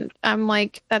 So, and I'm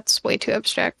like, that's way too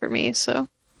abstract for me. So,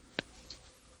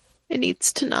 it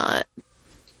needs to not.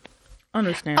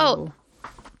 Understandable.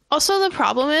 Also, the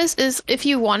problem is if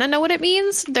you want to know what it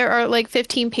means, there are like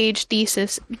 15-page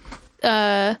thesis.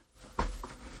 There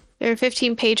are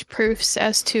 15-page proofs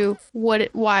as to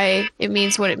why it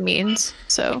means what it means.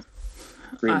 So,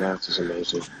 Green math is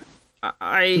amazing.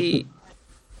 I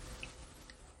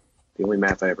The only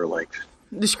math I ever liked.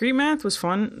 discrete math was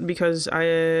fun because of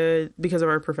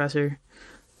our professor.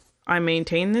 I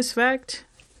maintain this fact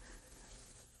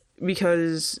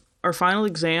because our final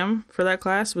exam for that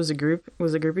class was a group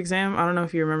exam. I don't know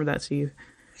if you remember that, Steve.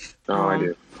 Oh, I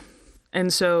do.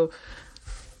 And so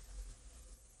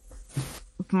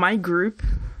my group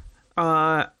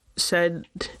said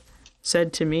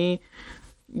to me,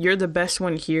 "You're the best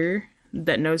one here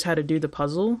that knows how to do the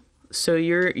puzzle. So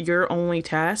your only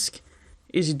task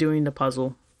is doing the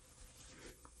puzzle."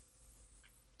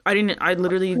 I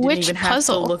literally didn't Which even have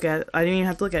puzzle? to look at. I didn't even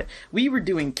have to look at. We were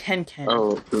doing Ken.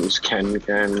 Oh, it was Ken,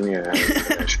 yeah.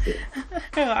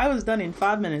 I was done in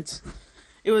 5 minutes.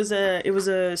 It was a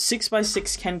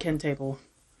 6x6 Ken table.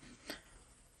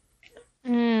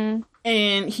 mm,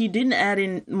 And he didn't add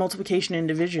in multiplication and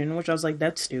division, which I was like,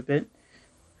 that's stupid.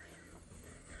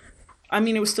 I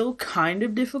mean, it was still kind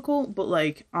of difficult, but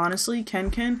like honestly,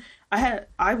 Ken,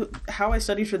 how I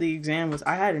studied for the exam was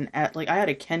I had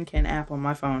a Ken app on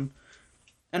my phone,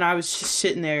 and I was just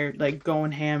sitting there like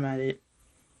going ham at it.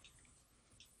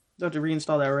 I'll have to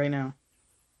reinstall that right now.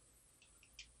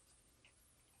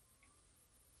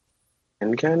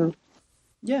 Ken?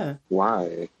 Yeah,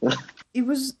 Why? it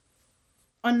was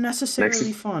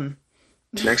unnecessarily fun.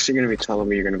 Next you're going to be telling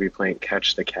me you're going to be playing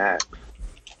Catch the Cat.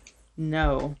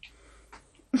 No.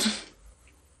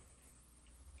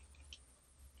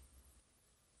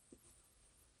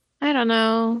 I don't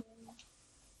know.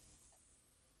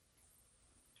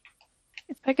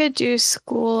 If I could do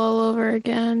school all over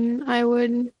again, I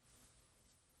would.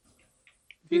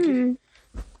 I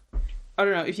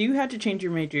don't know. If you had to change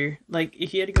your major, like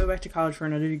if you had to go back to college for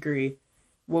another degree,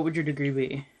 what would your degree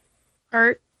be?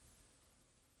 Art.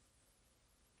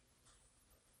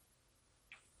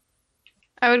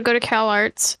 I would go to Cal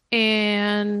Arts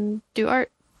and do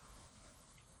art.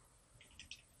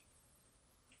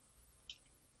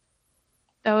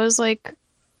 That was like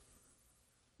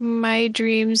my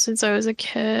dream since I was a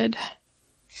kid.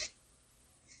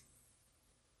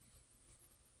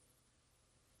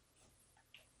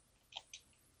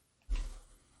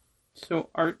 So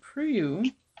art for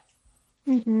you.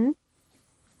 Mm-hmm.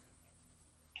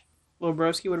 Well,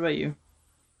 Broski, what about you?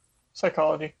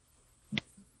 Psychology.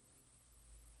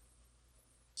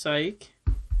 Psych.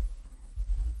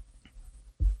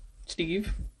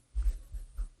 Steve,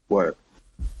 What?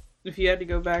 if you had to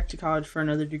go back to college for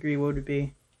another degree, what would it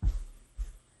be?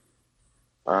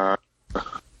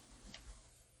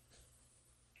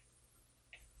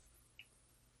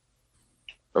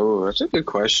 Oh, that's a good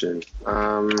question.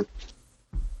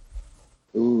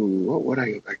 What would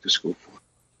I go back to school for?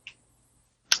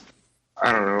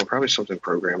 I don't know. Probably something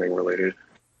programming related.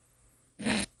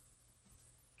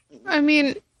 I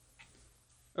mean,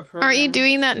 A aren't you program-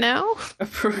 doing that now? a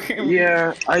program?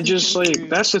 Yeah, I just like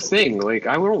that's the thing. Like,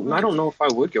 I don't know if I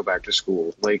would go back to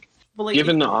school. Like, But like,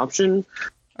 given the option,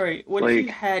 all right, what if you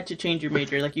like- had to change your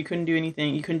major? Like, you couldn't do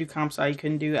anything. You couldn't do comp sci. You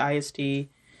couldn't do IST.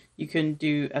 you couldn't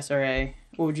do SRA,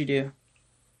 what would you do?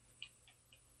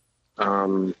 I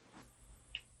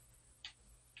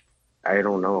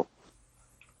don't know.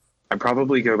 I'd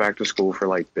probably go back to school for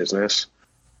like business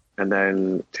and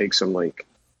then take some like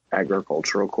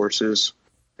agricultural courses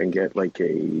and get like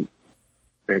a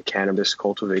cannabis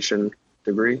cultivation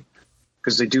degree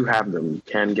because they do have them. You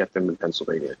can get them in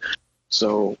Pennsylvania.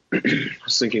 So I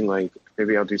was thinking like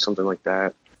maybe I'll do something like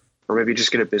that, or maybe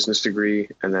just get a business degree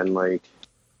and then like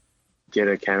get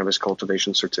a cannabis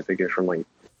cultivation certificate from like,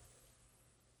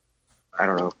 I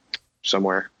don't know,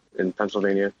 somewhere in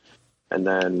Pennsylvania, and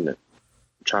then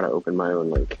try to open my own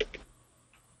like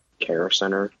care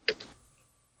center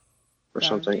or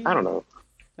something. I don't know.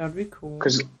 That would be cool.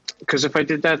 Because if I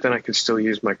did that, then I could still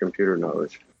use my computer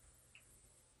knowledge.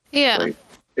 Yeah. Like,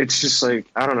 it's just like,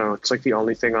 I don't know. It's like the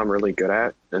only thing I'm really good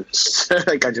at. And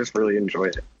like, I just really enjoy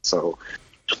it. So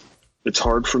it's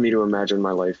hard for me to imagine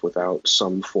my life without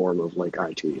some form of like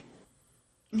IT.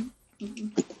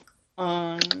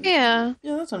 Yeah. Yeah,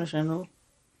 that's understandable.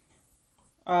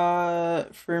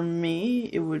 For me,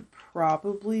 it would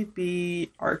probably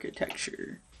be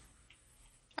architecture.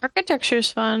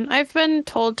 Architecture's fun. I've been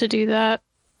told to do that,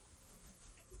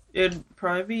 It'd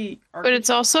probably be but it's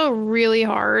also really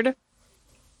hard.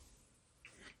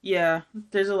 Yeah,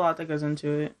 there's a lot that goes into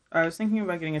it. I was thinking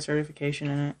about getting a certification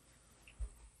in it.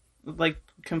 Like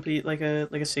complete like a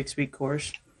 6-week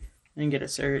course and get a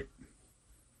cert.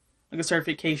 Like a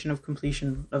certification of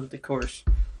completion of the course.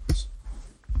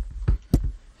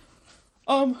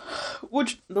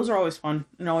 Which those are always fun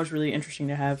and always really interesting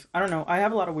to have. I don't know. I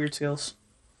have a lot of weird skills.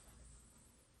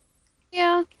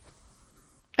 Yeah.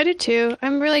 I do too.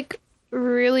 I'm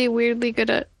really weirdly good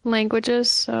at languages,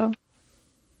 so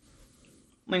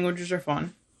Languages are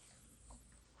fun.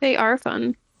 they are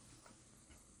fun.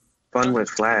 Fun with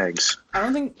flags.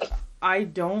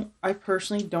 I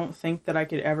personally don't think that I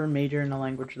could ever major in a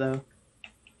language though.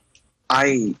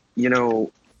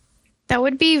 That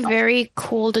would be very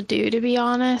cool to do, to be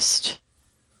honest.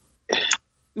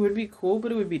 It would be cool,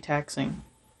 but it would be taxing.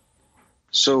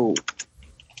 So,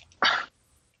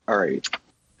 all right.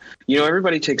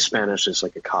 Everybody takes Spanish as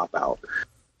like a cop-out.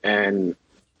 And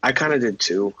I kind of did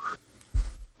too.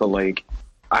 But like,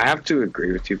 I have to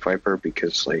agree with you, Piper,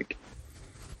 because like,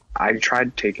 I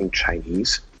tried taking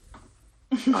Chinese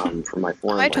for my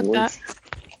foreign I took language. that.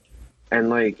 And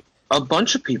like, a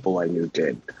bunch of people I knew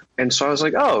did. And so I was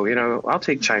like, oh, I'll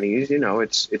take Chinese.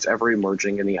 It's ever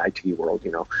emerging in the IT world,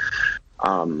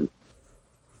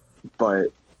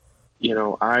 But,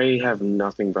 I have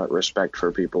nothing but respect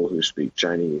for people who speak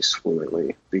Chinese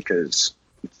fluently because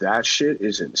that shit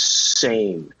is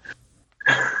insane.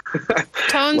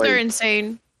 Tones Like, are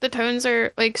insane. The tones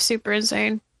are like super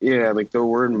insane. Yeah, like the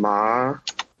word ma,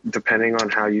 depending on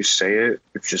how you say it,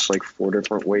 it's just like 4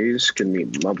 different ways. Can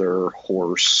mean mother,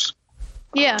 horse.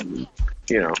 Yeah.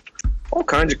 All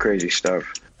kinds of crazy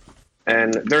stuff.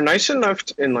 And they're nice enough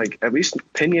and like at least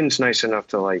Pinyin's nice enough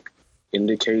to like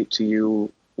indicate to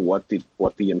you what the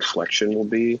inflection will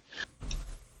be.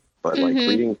 But like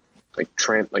reading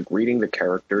reading the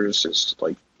characters is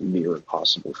like near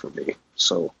impossible for me.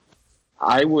 So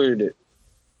I would,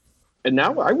 and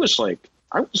now I was like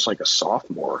a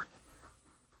sophomore,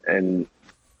 and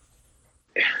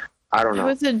I don't know. I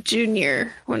was a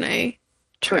junior when I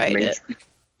tried it. I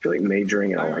feel like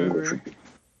majoring in a language would be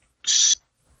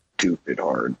stupid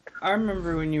hard. I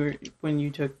remember when you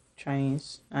took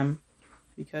Chinese.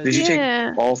 Because Did you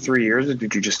take all 3 years, or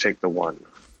did you just take the one?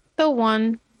 The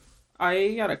one.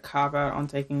 I got a cop out on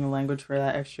taking a language for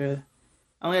that extra.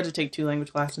 I only had to take 2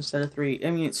 language classes instead of 3.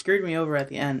 I mean, it screwed me over at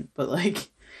the end, but like,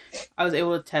 I was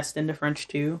able to test into French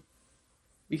too,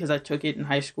 because I took it in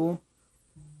high school.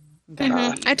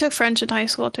 I took French in high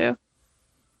school too.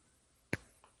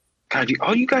 God,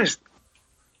 you guys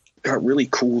got really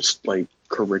cool like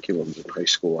curriculums in high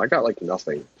school. I got like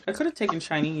nothing. I could have taken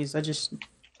Chinese.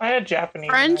 I had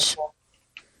Japanese. French?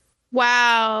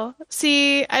 Wow.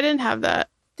 See, I didn't have that.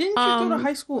 Didn't you go to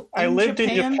high school I lived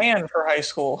in Japan for high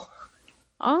school.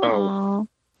 Oh.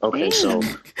 Okay, so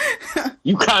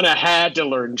you kind of had to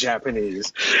learn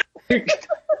Japanese.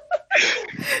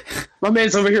 My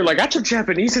man's over here like, I took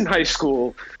Japanese in high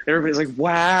school. Everybody's like,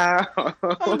 wow.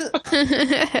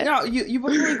 No, you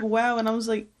both were like, wow, and I was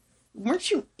like,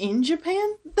 weren't you in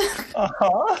Japan?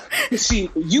 Uh-huh. See,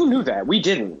 you knew that. We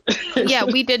didn't. Yeah,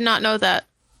 we did not know that.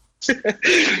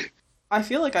 I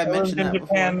feel like I lived mentioned in that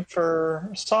Japan before.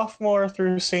 for sophomore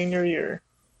through senior year.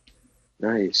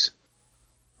 Nice.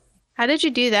 How did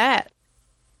you do that?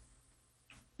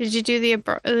 Did you do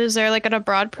is there like an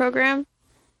abroad program?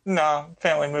 No,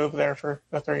 family moved there for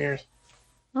the 3 years.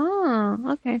 Oh,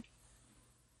 okay.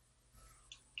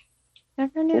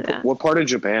 Never knew that. What part of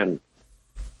Japan?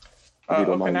 If you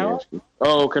don't mind me Okinawa? asking.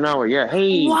 Oh, Okinawa. Yeah.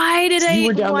 Hey. Why did you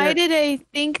were down there. did I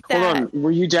think Hold that? on.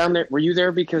 Were you down there? Were you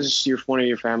there because one of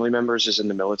your family members is in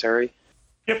the military?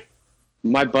 Yep.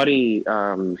 My buddy,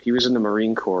 he was in the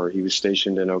Marine Corps. He was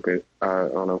stationed in on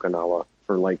Okinawa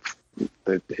for like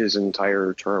his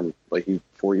entire term, like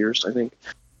 4 years, I think.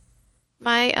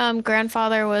 My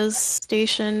grandfather was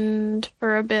stationed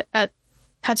for a bit at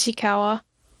Tachikawa.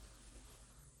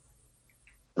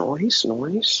 Nice.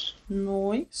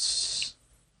 Nice.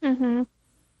 Mm-hmm.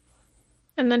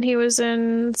 And then he was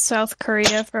in South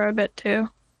Korea for a bit too,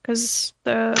 because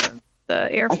the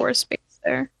Air Force base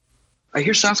there. I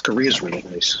hear South Korea is really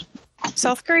nice.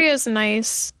 South Korea is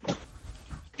nice.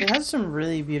 It has some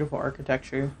really beautiful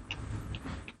architecture.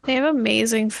 They have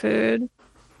amazing food.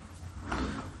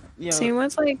 You know, Same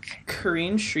with like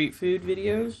Korean street food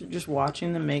videos. Just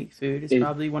watching them make food is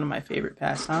probably one of my favorite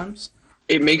pastimes.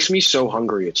 It makes me so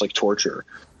hungry. It's like torture.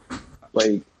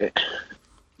 Like,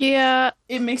 yeah,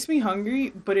 It makes me hungry,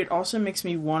 but it also makes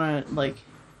me want to like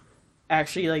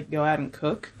actually like go out and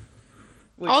cook.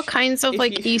 Which, all kinds of if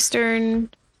like you-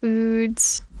 Eastern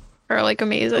foods are like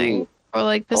amazing, or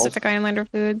like Pacific Islander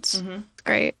foods. Mhm. It's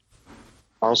great.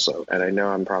 also, and I know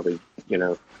I'm probably,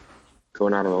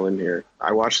 going out on a limb here.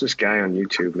 I watched this guy on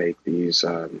YouTube make these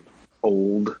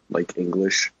old, like,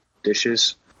 English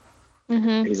dishes.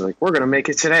 Mm-hmm. He's like, we're going to make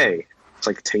it today. It's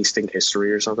like tasting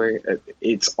history or something.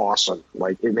 It's awesome.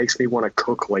 Like, it makes me want to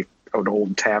cook like an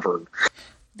old tavern.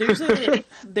 There's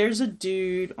a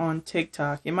dude on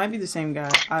TikTok. It might be the same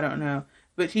guy. I don't know,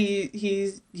 but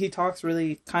he talks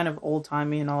really kind of old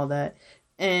timey and all that.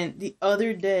 And the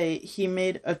other day he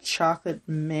made a chocolate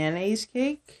mayonnaise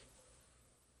cake,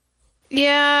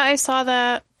 Yeah, I saw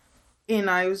that. and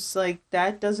I was like,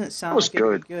 that doesn't sound That was like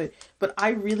it'd be good. But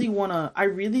I kind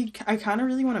of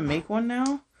really wanna make one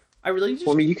now. I really just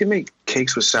Well, I mean, you can make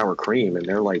cakes with sour cream, and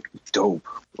they're like dope.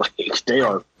 Like they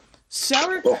are.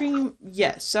 sour cream.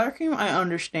 Yes, sour cream. I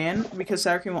understand because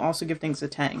sour cream will also give things a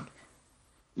tang.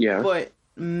 Yeah. But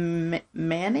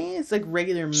mayonnaise, like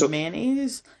regular So-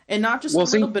 mayonnaise, and not just Well, a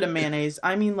little think- bit of mayonnaise.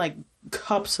 I mean, like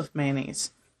cups of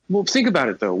mayonnaise. Well, think about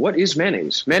it though. What is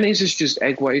mayonnaise? Mayonnaise is just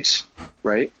egg whites,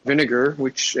 right? Vinegar,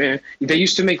 which they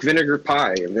used to make vinegar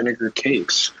pie and vinegar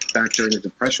cakes back during the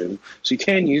Depression, so you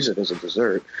can use it as a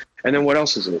dessert. And then what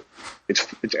else is it? It's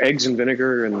eggs and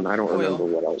vinegar, and I don't Oil. remember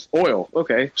what else. Oil.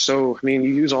 Okay, so I mean,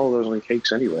 you use all of those on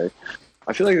cakes anyway.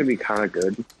 I feel like it'd be kind of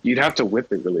good. You'd have to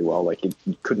whip it really well, like you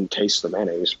couldn't taste the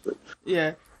mayonnaise. But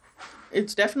Yeah,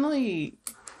 it's definitely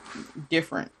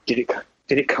different. did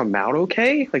it come out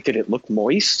okay? Like, did it look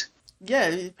moist? Yeah,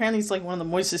 apparently it's like one of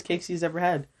the moistest cakes he's ever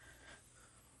had.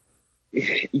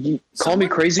 You call me Someone-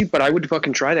 crazy, but I would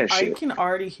fucking try that I shit. can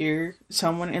already hear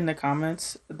someone in the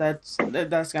comments that's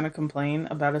gonna complain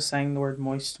about us saying the word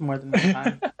moist more than one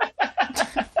time.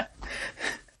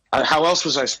 How else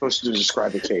was I supposed to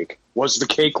describe a cake? Was the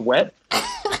cake wet?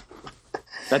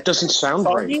 That doesn't sound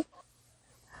right.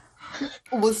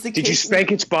 Was the Did you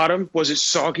spank its bottom? Was it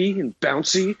soggy and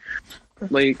bouncy?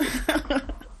 Like,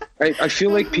 I feel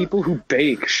like people who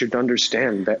bake should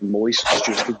understand that moist is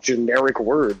just a generic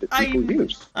word that people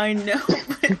use. I know,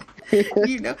 but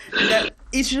you know that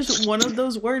it's just one of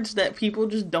those words that people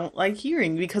just don't like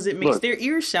hearing because it makes Look. their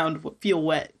ears feel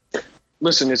wet.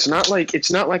 Listen, it's not like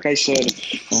I said,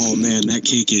 oh man, that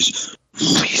cake is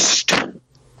moist.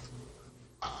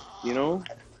 You know?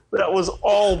 That was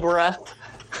all breath.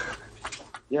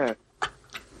 Yeah.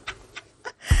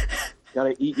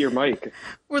 Gotta eat your mic.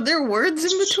 Were there words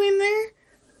in between there?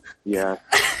 Yeah.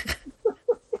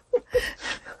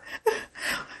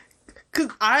 Because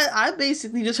I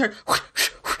basically just heard.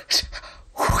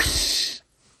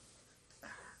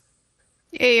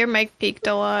 Yeah, your mic peaked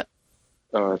a lot.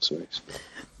 Oh, that's nice.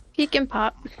 Peak and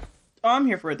pop. Oh, I'm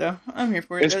here for it though. I'm here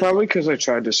for it. It's probably because I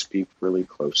tried to speak really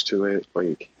close to it.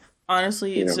 Like,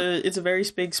 Honestly, you it's know. a very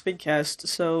big spigcast,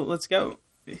 so let's go.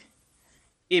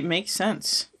 It makes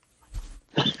sense.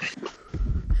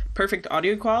 Perfect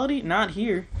audio quality? Not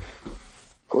here.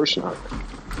 of course not.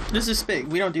 This is Spig.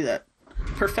 We don't do that.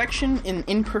 Perfection in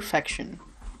imperfection.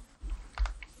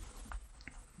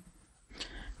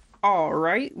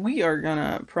 Alright, we are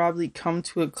gonna probably come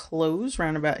to a close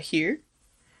round about here.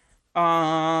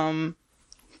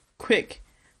 Quick.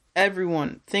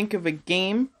 Everyone, think of a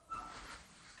game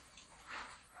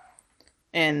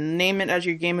and name it as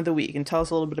your game of the week and tell us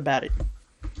a little bit about it.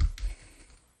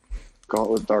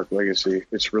 Gauntlet Dark Legacy.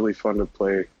 It's really fun to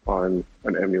play on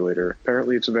an emulator.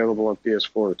 Apparently it's available on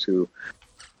PS4 too.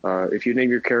 If you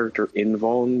name your character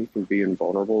Invuln, you can be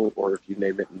invulnerable, or if you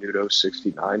name it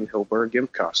Nudo69, he'll wear a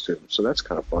GIMP costume. So that's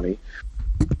kind of funny.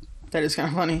 That is kind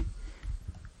of funny.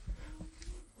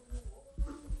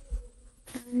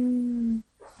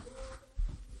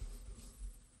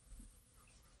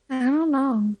 I don't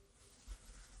know.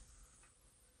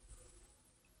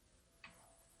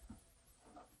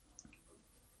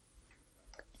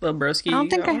 Little broski. I don't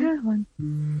think I one? have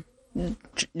one.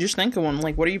 Just think of one.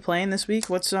 Like, what are you playing this week?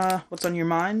 What's on your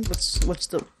mind? What's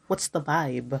the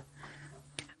vibe?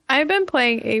 I've been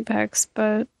playing Apex,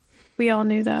 but we all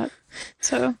knew that.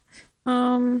 So,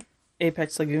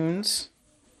 Apex Lagoons.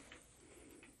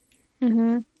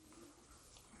 mhm.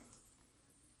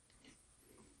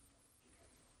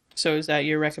 So is that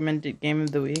your recommended game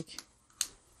of the week?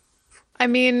 I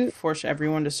mean, Force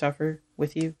everyone to suffer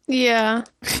with you? yeah.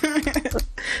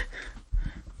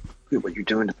 Look what you're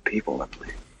doing to the people,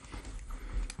 Emily.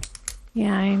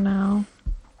 Yeah, I know.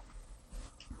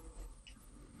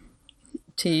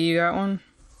 T, you got one?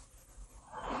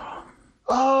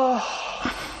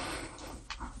 I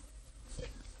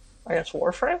guess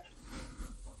Warframe?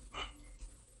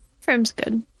 Frame's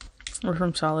good. Or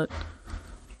from Solid?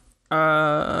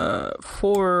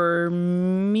 For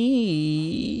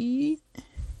me,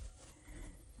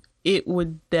 it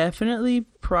would definitely,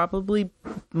 probably,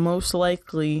 most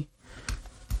likely,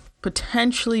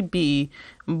 potentially be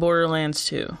Borderlands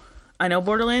 2. I know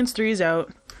Borderlands 3 is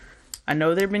out. I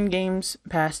know there have been games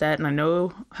past that, and I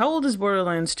know... How old is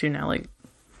Borderlands 2 now? Like,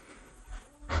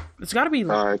 it's gotta be...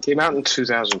 It came out in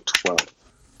 2012.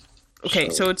 Okay,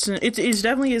 so it's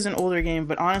definitely is an older game,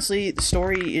 but honestly, the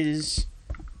story is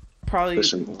probably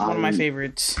one of my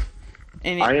favorites.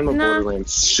 And I am a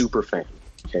Borderlands super fan.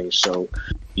 Okay, so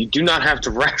you do not have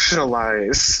to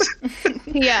rationalize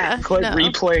Yeah. like no.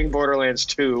 replaying Borderlands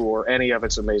 2 or any of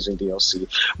its amazing DLC.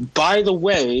 By the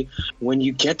way, when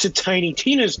you get to Tiny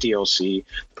Tina's DLC,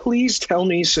 please tell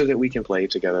me so that we can play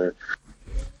it together.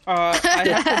 I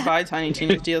have to buy Tiny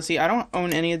Tina's DLC. I don't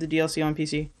own any of the DLC on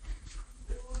PC.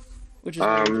 Which is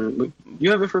weird. You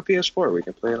have it for PS4. We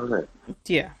can play it on that.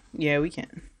 Yeah, we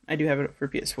can. I do have it for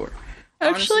PS4.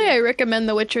 Actually, I recommend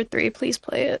The Witcher 3. Please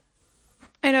play it.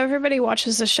 I know everybody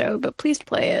watches the show, but please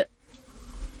play it.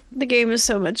 The game is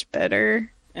so much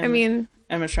better.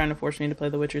 Emma's trying to force me to play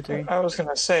The Witcher 3. I was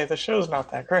gonna say, the show's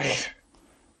not that great.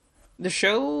 The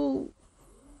show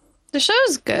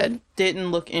is good.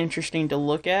 didn't look interesting to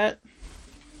look at.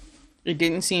 It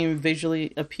didn't seem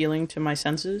visually appealing to my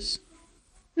senses.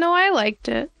 No, I liked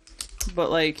it.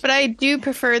 But I do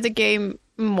prefer the game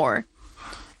more.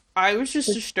 I was just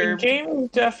The disturbed. game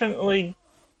definitely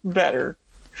better.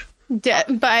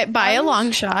 By a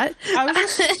long shot. I was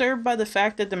just disturbed by the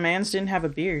fact that the mans didn't have a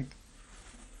beard.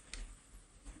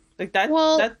 Like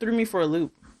that threw me for a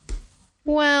loop.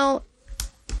 Well,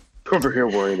 Over here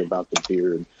worrying about the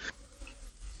beard.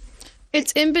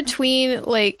 it's in between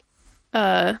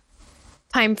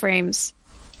time frames.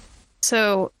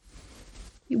 So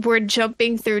we're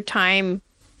jumping through time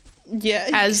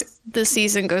as the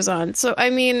season goes on. So I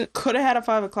mean, could have had a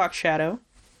 5 o'clock shadow.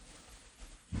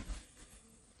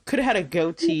 Could have had a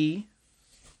goatee.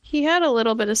 he had a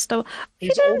little bit of stuff. He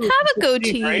He's didn't older have a than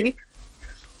goatee. 16, right?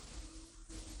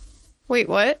 Wait,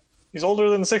 what? He's older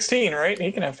than 16, right?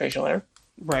 He can have facial hair.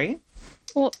 Right?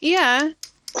 Well, yeah.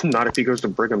 Not if he goes to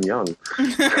Brigham Young.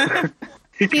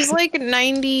 He's like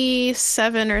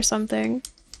 97 or something.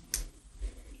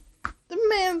 The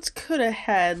man's could have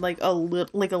had like a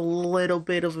little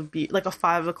bit of a beard, like a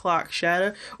 5 o'clock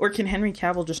shadow. Or can Henry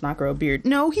Cavill just not grow a beard?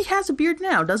 No, he has a beard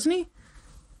now, doesn't he?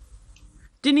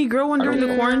 Didn't he grow one during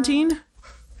the quarantine?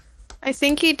 I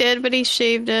think he did, but he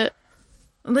shaved it.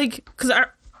 Like, because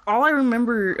all I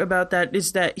remember about that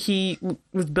is that he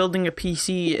was building a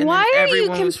PC. And Why then are you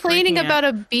everyone was complaining freaking about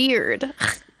out. a beard?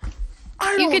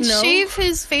 I You don't could know. shave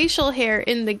his facial hair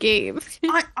in the game.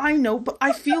 I know, but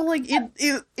I feel like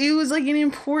it was like an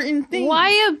important thing. Why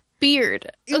a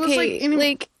beard? It was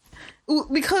Okay,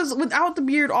 because without the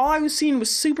beard, all I was seeing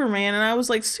was Superman, and I was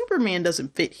like, Superman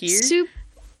doesn't fit here.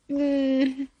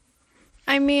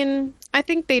 I mean, I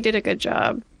think they did a good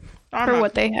job for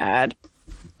what they had.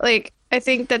 Like, I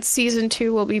think that season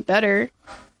 2 will be better.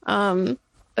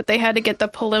 But they had to get the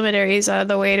preliminaries out of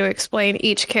the way to explain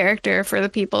each character for the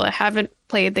people that haven't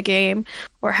played the game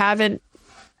or haven't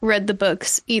read the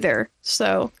books either.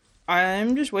 So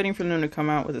I'm just waiting for them to come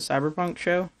out with a Cyberpunk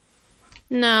show,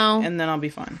 no. and then I'll be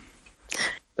fine.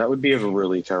 That would be a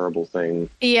really terrible thing.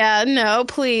 Yeah, no,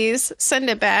 please send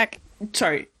it back.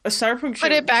 Sorry, a Cyberpunk show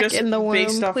Put it back just in the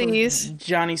based womb, off please. of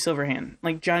Johnny Silverhand,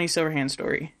 like Johnny Silverhand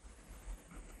story.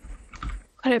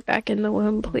 Put it back in the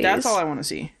womb, please. That's all I want to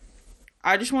see.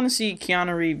 I just want to see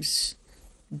Keanu Reeves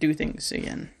do things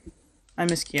again. I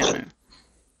miss Keanu.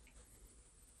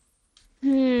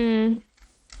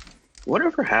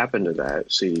 Whatever happened to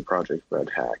that CD Projekt Red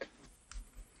hack?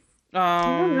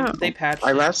 don't know. They patched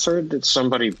I it. last heard that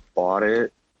somebody bought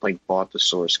it, like bought the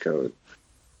source code.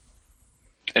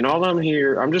 And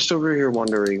I'm just over here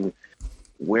wondering,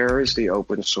 where is the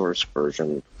open source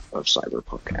version of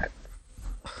Cyberpunk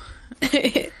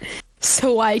at?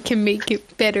 So I can make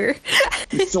it better.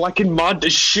 So I can mod the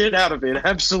shit out of it,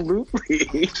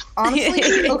 absolutely.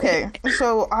 Honestly, okay.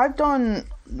 So I've done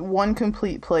one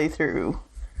complete playthrough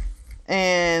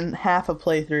and half a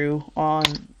playthrough on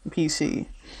PC.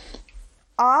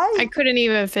 I couldn't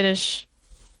even finish.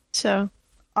 So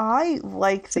I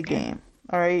like the game.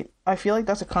 All right. I feel like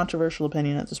that's a controversial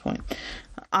opinion at this point.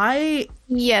 I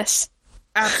yes.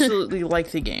 absolutely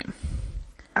like the game.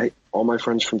 All my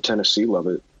friends from Tennessee love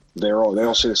it. They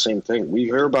all say the same thing. We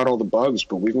hear about all the bugs,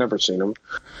 but we've never seen them.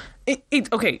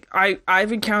 Okay.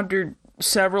 I've encountered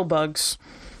several bugs,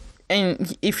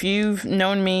 and if you've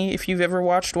known me, if you've ever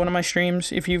watched one of my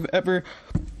streams, if you've ever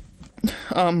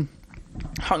hung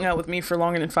out with me for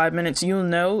longer than 5 minutes, you'll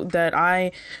know that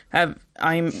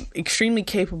I'm extremely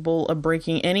capable of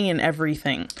breaking any and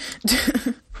everything.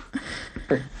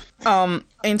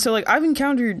 And so, like, I've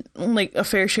encountered, like, a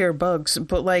fair share of bugs,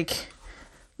 but, like,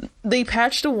 they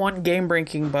patched a one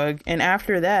game-breaking bug, and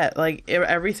after that, like,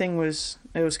 everything was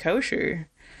kosher.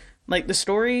 Like, the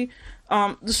story,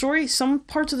 some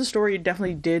parts of the story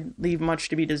definitely did leave much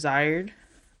to be desired,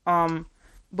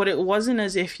 but it wasn't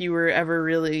as if you were ever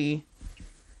really,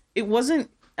 it wasn't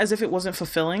as if it wasn't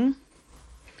fulfilling.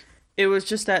 It was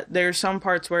just that there's some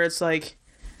parts where it's like,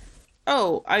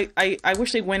 oh, I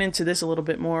wish they went into this a little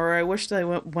bit more, or I wish they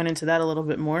went into that a little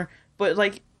bit more. But,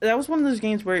 like, that was one of those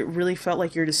games where it really felt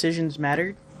like your decisions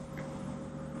mattered.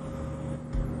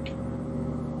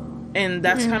 And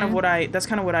that's kind of what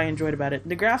I enjoyed about it.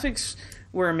 The graphics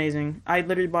were amazing. I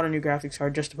literally bought a new graphics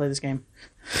card just to play this game.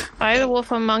 Buy The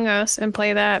Wolf Among Us and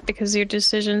play that because your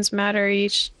decisions matter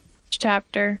each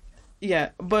chapter. Yeah,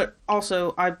 but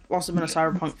also, I've also been a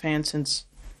Cyberpunk fan since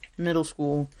middle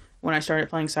school when I started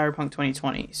playing Cyberpunk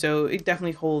 2020. So it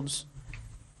definitely holds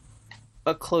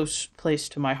a close place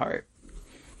to my heart.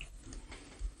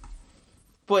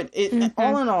 But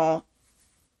all in all,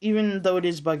 even though it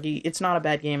is buggy, it's not a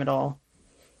bad game at all.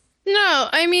 No,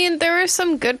 I mean, there were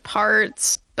some good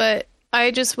parts, but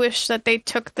I just wish that they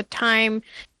took the time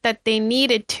that they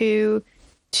needed to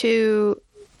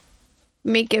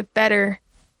make it better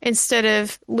instead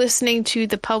of listening to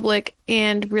the public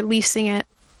and releasing it.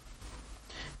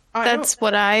 That's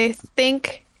what I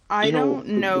think. I don't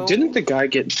know. Didn't the guy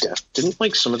get death? Didn't,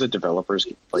 like, some of the developers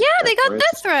get, like, they got threats?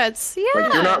 death threats. Yeah.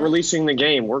 Like, you're not releasing the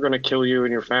game. We're going to kill you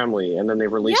and your family. And then they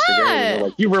released the game. And they're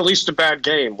like, you released a bad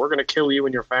game. We're going to kill you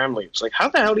and your family. It's like, how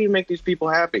the hell do you make these people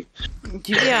happy?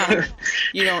 Yeah.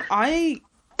 You know,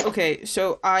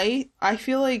 so I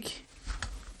feel like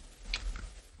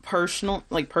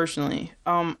personally,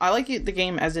 I like the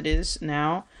game as it is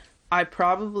now. I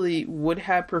probably would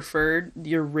have preferred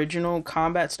the original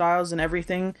combat styles and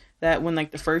everything that when,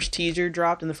 like, the first teaser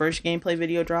dropped and the first gameplay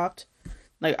video dropped.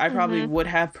 Like, I probably would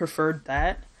have preferred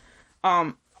that.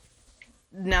 Now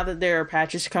that there are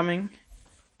patches coming,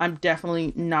 I'm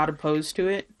definitely not opposed to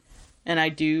it. And I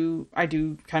do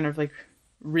kind of, like,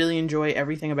 really enjoy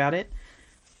everything about it.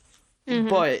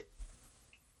 But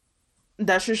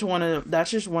that's just one of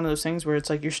those things where it's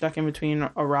like you're stuck in between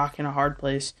a rock and a hard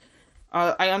place.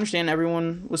 I understand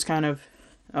everyone was kind of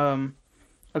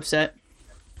upset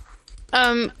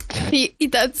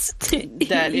that's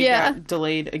that it got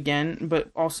delayed again, but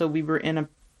also we were in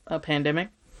a pandemic.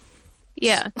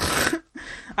 Yeah.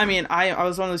 I mean, I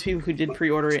was one of those people who did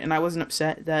pre-order it, and I wasn't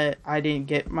upset that I didn't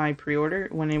get my pre-order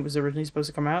when it was originally supposed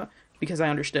to come out because I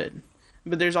understood.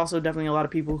 But there's also definitely a lot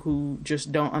of people who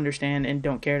just don't understand and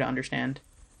don't care to understand.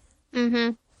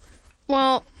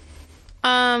 Well,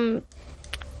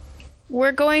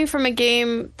 we're going from a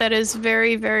game that is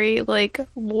very, very, like,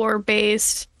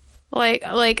 lore-based,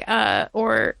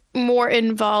 or more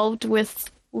involved with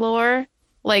lore,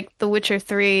 like The Witcher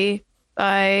 3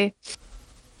 by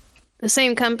the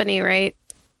same company, right?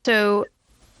 So,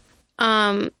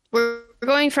 we're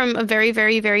going from a very,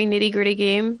 very, very nitty-gritty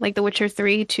game, like The Witcher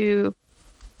 3, to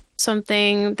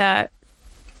something that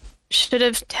should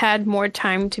have had more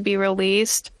time to be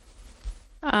released.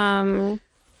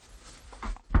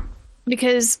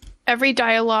 Because every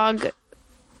dialogue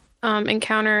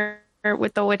encounter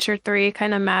with The Witcher 3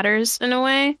 kind of matters in a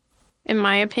way, in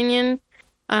my opinion.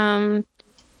 I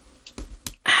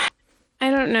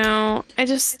don't know. I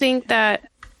just think that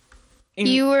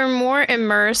you were more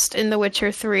immersed in The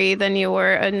Witcher 3 than you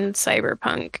were in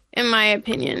Cyberpunk, in my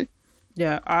opinion.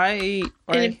 Yeah, And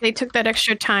if they took that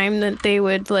extra time, that they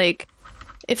would, like,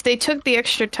 if they took the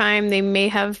extra time, they may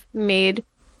have made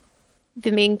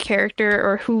the main character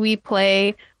or who we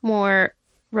play more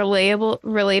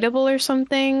relatable or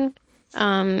something.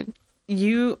 I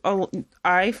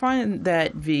find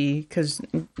that V, because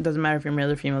it doesn't matter if you're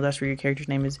male or female, that's where your character's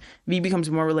name is. V becomes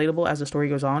more relatable as the story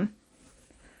goes on.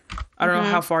 I don't know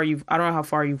how far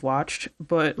you've watched,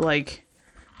 but like,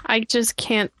 I just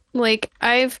can't, like,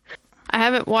 I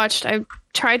haven't watched. I've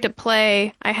tried to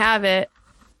play. I have it.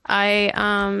 I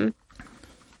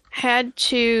had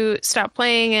to stop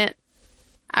playing it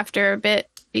after a bit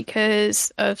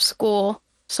because of school,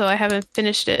 so I haven't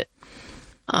finished it.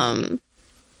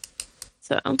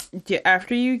 So yeah,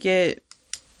 after you get,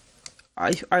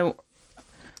 I don't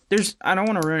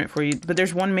want to ruin it for you, but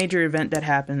there's one major event that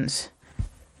happens,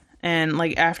 and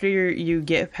like after you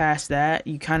get past that,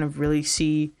 you kind of really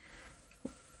see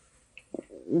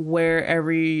where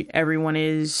everyone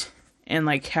is and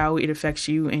like how it affects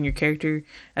you and your character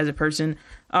as a person.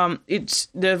 The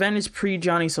event is pre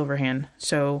Johnny Silverhand,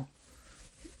 so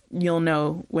you'll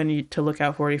know to look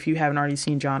out for it if you haven't already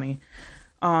seen Johnny.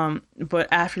 But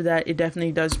after that, it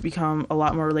definitely does become a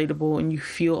lot more relatable and you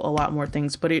feel a lot more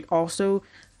things. But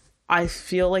I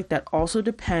feel like that also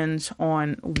depends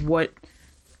on what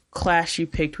class you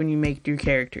picked when you make your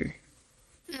character.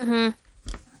 Mm-hmm.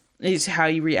 Is how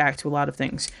you react to a lot of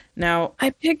things. Now, I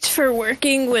picked for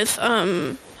working with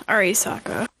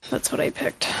Arisaka. That's what I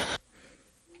picked.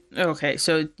 Okay,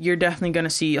 so you're definitely going to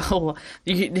see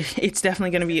it's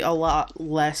definitely going to be a lot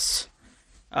less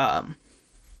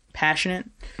passionate.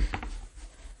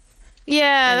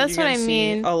 Yeah, that's what I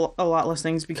mean. A lot less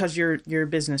things because you're a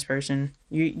business person.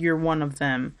 You're one of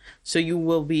them, so you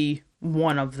will be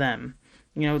one of them.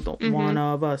 You know, one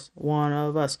of us.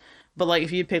 But like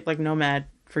if you pick like Nomad,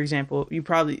 for example,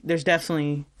 there's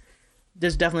definitely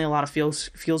a lot of feels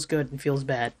good and feels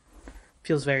bad,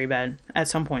 feels very bad at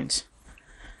some points.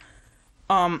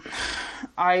 How do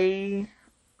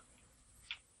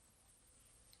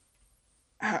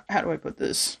I put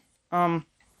this? I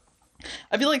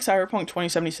feel like Cyberpunk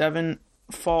 2077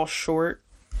 falls short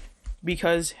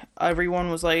because everyone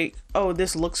was like, "Oh,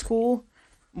 this looks cool,"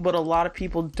 but a lot of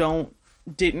people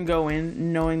didn't go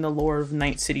in knowing the lore of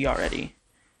Night City already.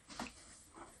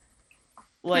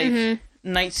 Like,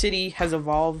 Night City has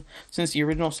evolved since the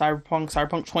original Cyberpunk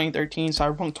 2013,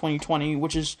 Cyberpunk 2020,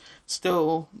 which is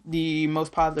still the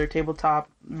most popular tabletop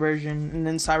version, and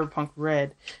then Cyberpunk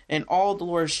Red, and all the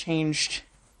lore has changed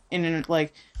in and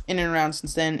around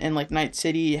since then. And like Night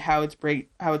City, how it's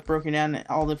broken down, and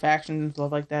all the factions and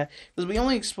stuff like that. Because we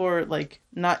only explore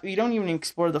you don't even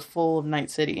explore the full of Night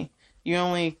City. You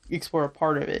only explore a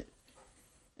part of it.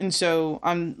 And so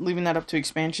I'm leaving that up to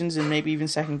expansions and maybe even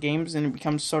second games, and it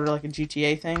becomes sort of like a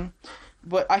GTA thing.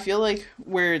 But I feel like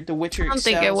where The Witcher excels...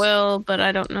 I don't think it will, but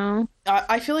I don't know.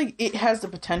 I feel like it has the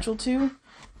potential to.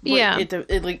 But yeah.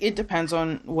 It depends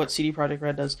on what CD Projekt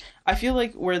Red does. I feel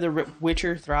like where The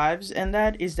Witcher thrives and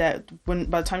that is that by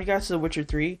the time you got to The Witcher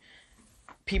 3,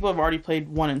 people have already played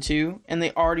 1 and 2, and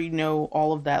they already know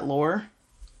all of that lore.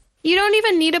 You don't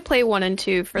even need to play 1 and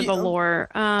 2 for the lore.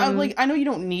 I know you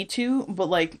don't need to, but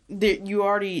like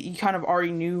you kind of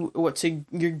already knew what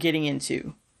you're getting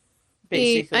into.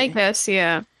 Basically, I guess,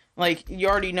 yeah. Like you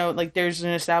already know, like there's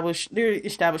established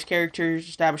characters,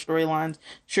 established storylines.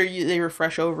 Sure, they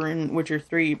refresh over in Witcher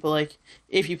 3, but like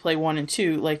if you play 1 and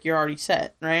 2, like you're already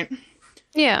set, right?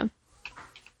 Yeah.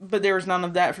 But there was none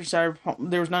of that for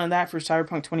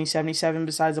Cyberpunk 2077.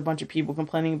 Besides a bunch of people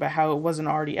complaining about how it wasn't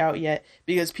already out yet,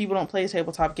 because people don't play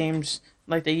tabletop games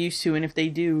like they used to, and if they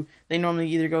do, they normally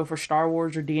either go for Star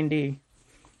Wars or D&D.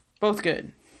 Both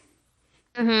good.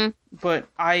 But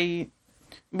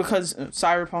because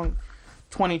Cyberpunk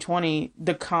 2020,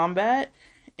 the combat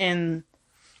in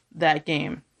that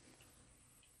game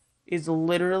is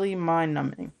literally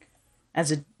mind-numbing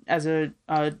as a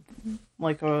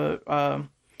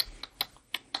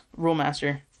rule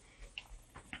master.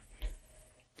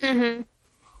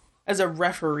 As a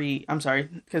referee, I'm sorry,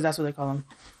 because that's what they call them.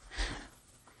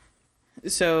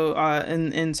 So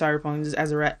in Cyberpunk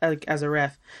as a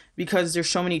ref, because there's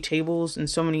so many tables and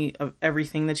so many of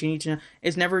everything that you need to know.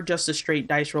 It's never just a straight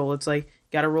dice roll. It's like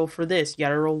you gotta roll for this, you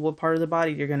gotta roll what part of the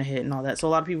body you're gonna hit and all that. So a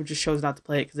lot of people just chose not to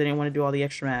play it because they didn't want to do all the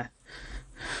extra math.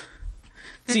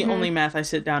 It's the only math I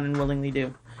sit down and willingly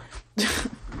do.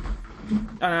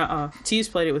 T's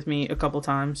played it with me a couple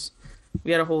times.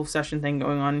 We had a whole session thing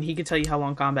going on, and he could tell you how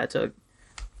long combat took.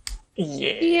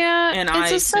 Yeah, and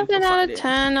it's a 7 out of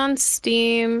 10 on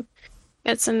Steam.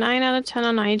 It's a 9 out of 10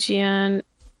 on IGN.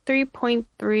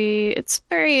 3.3.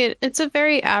 It's a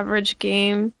very average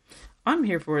game. I'm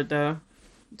here for it though.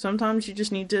 Sometimes you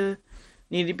just need to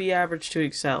Need to be average to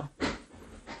excel.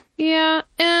 Yeah,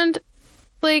 and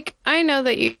like I know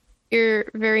that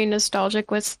you're very nostalgic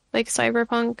with like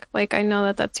cyberpunk. Like I know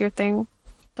that that's your thing.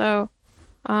 So,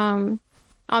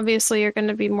 obviously you're going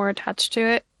to be more attached to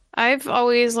it. I've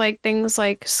always liked things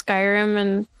like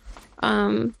Skyrim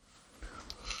and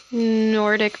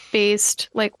Nordic-based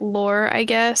like lore, I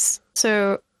guess.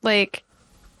 So, like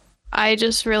I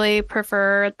just really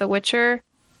prefer The Witcher,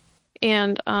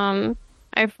 and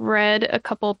I've read a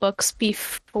couple books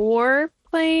before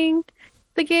playing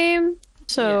the game.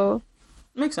 So,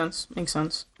 Makes sense. Makes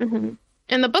sense. And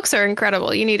the books are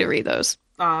incredible. You need to read those.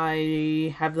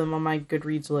 I have them on my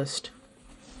Goodreads list.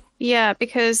 Yeah,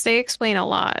 because they explain a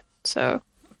lot. So,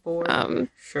 For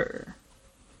sure.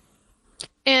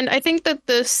 and I think that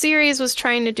the series was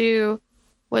trying to do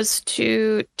was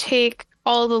to take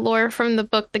all the lore from the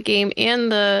book, the game, and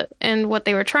what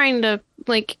they were trying to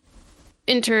like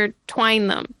intertwine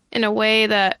them in a way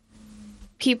that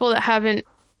people that haven't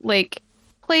like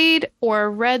played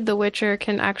or read The Witcher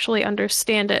can actually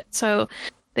understand it. So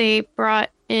they brought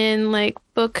in like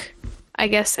book, I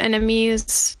guess,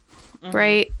 enemies,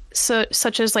 right? So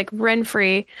such as like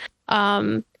Renfrey,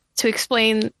 to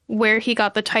explain where he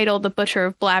got the title the Butcher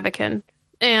of Blaviken,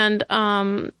 and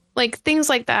like things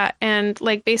like that, and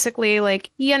like basically like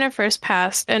Yennefer's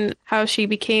past and how she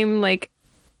became like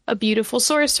a beautiful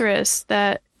sorceress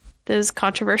that does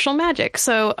controversial magic.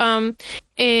 So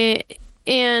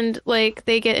and like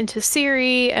they get into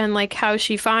Ciri and like how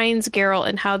she finds Geralt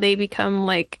and how they become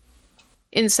like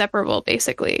inseparable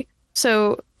basically.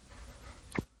 So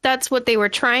that's what they were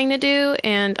trying to do,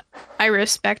 and I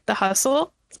respect the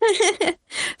hustle.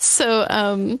 So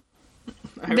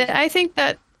I think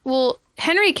that, well,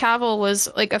 Henry Cavill was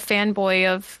like a fanboy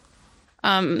of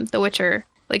The Witcher.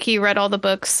 Like he read all the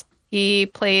books, he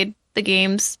played the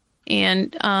games,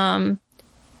 and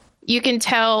you can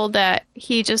tell that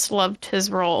he just loved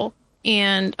his role.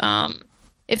 And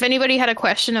if anybody had a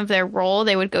question of their role,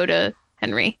 they would go to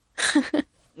Henry.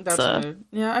 That's good.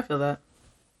 Yeah, I feel that.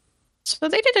 So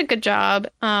they did a good job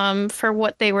for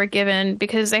what they were given,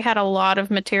 because they had a lot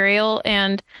of material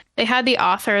and they had the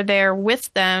author there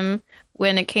with them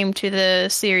when it came to the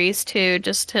series too,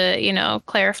 just to, you know,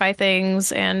 clarify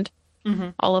things and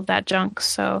all of that junk.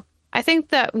 So I think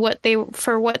that what they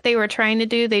were trying to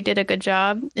do, they did a good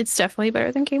job. It's definitely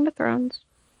better than Game of Thrones.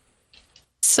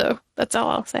 So that's all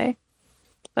I'll say.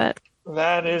 But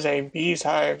that is a bee's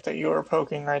hive that you are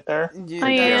poking right there. Yeah, I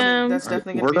am. That's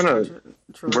definitely We're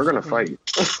gonna fight.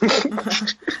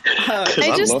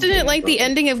 I just didn't like the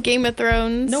ending of Game of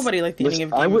Thrones. Nobody liked the ending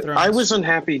of Game of Thrones. I was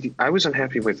unhappy. I was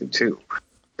unhappy with it too.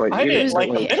 But I didn't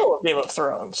like the middle of Game of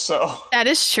Thrones, so that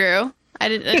is true. I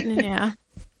didn't. Yeah.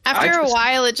 After a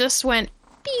while, it just went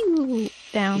pew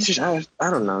down. It's just, I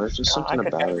don't know. There's just something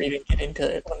about it. I didn't get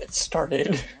into it when it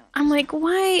started. I'm like,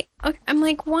 why?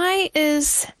 Why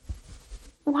is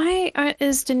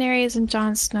Daenerys and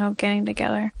Jon Snow getting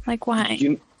together? Like, why?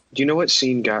 Do you know what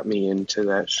scene got me into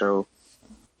that show?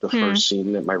 The first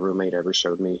scene that my roommate ever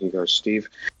showed me. He goes, Steve,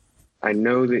 I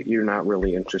know that you're not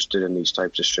really interested in these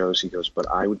types of shows. He goes, but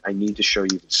I need to show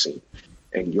you the scene,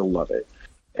 and you'll love it.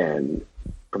 And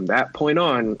from that point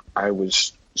on, I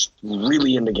was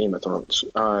really into Game of Thrones.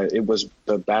 It was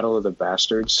the Battle of the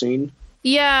Bastards scene.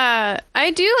 Yeah,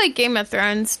 I do like Game of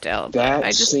Thrones still, but That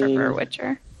I just scene prefer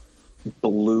Witcher.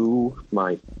 Blew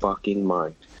my fucking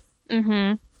mind.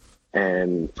 Mm-hmm.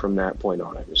 And from that point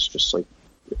on, I was just like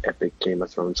epic Game of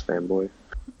Thrones fanboy.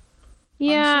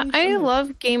 Yeah, I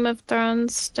love Game of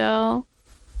Thrones still.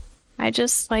 I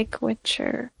just like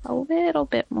Witcher a little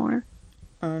bit more.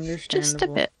 Understandable. Just a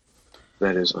bit.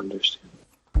 That is understandable.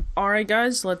 All right,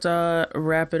 guys, let's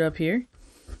wrap it up here.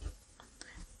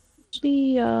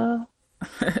 See ya.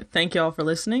 Thank y'all for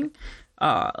listening.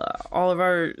 All of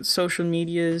our social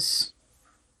medias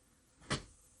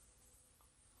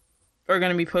are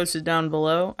going to be posted down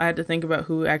below. I had to think about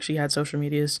who actually had social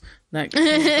medias. That can be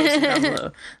posted down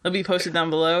below. They'll be posted down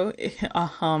below.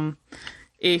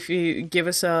 If you give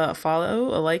us a follow,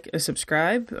 a like, a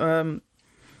subscribe, a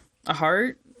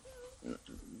heart.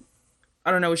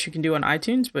 I don't know what you can do on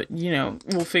iTunes, but you know,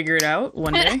 we'll figure it out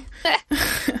one day.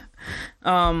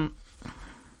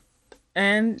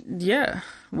 And yeah,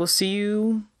 we'll see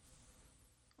you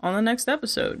on the next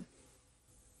episode.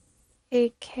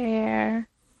 Take care.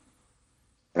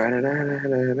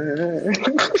 Da-da-da-da-da-da.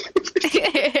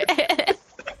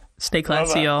 Stay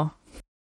classy, Bye-bye. y'all.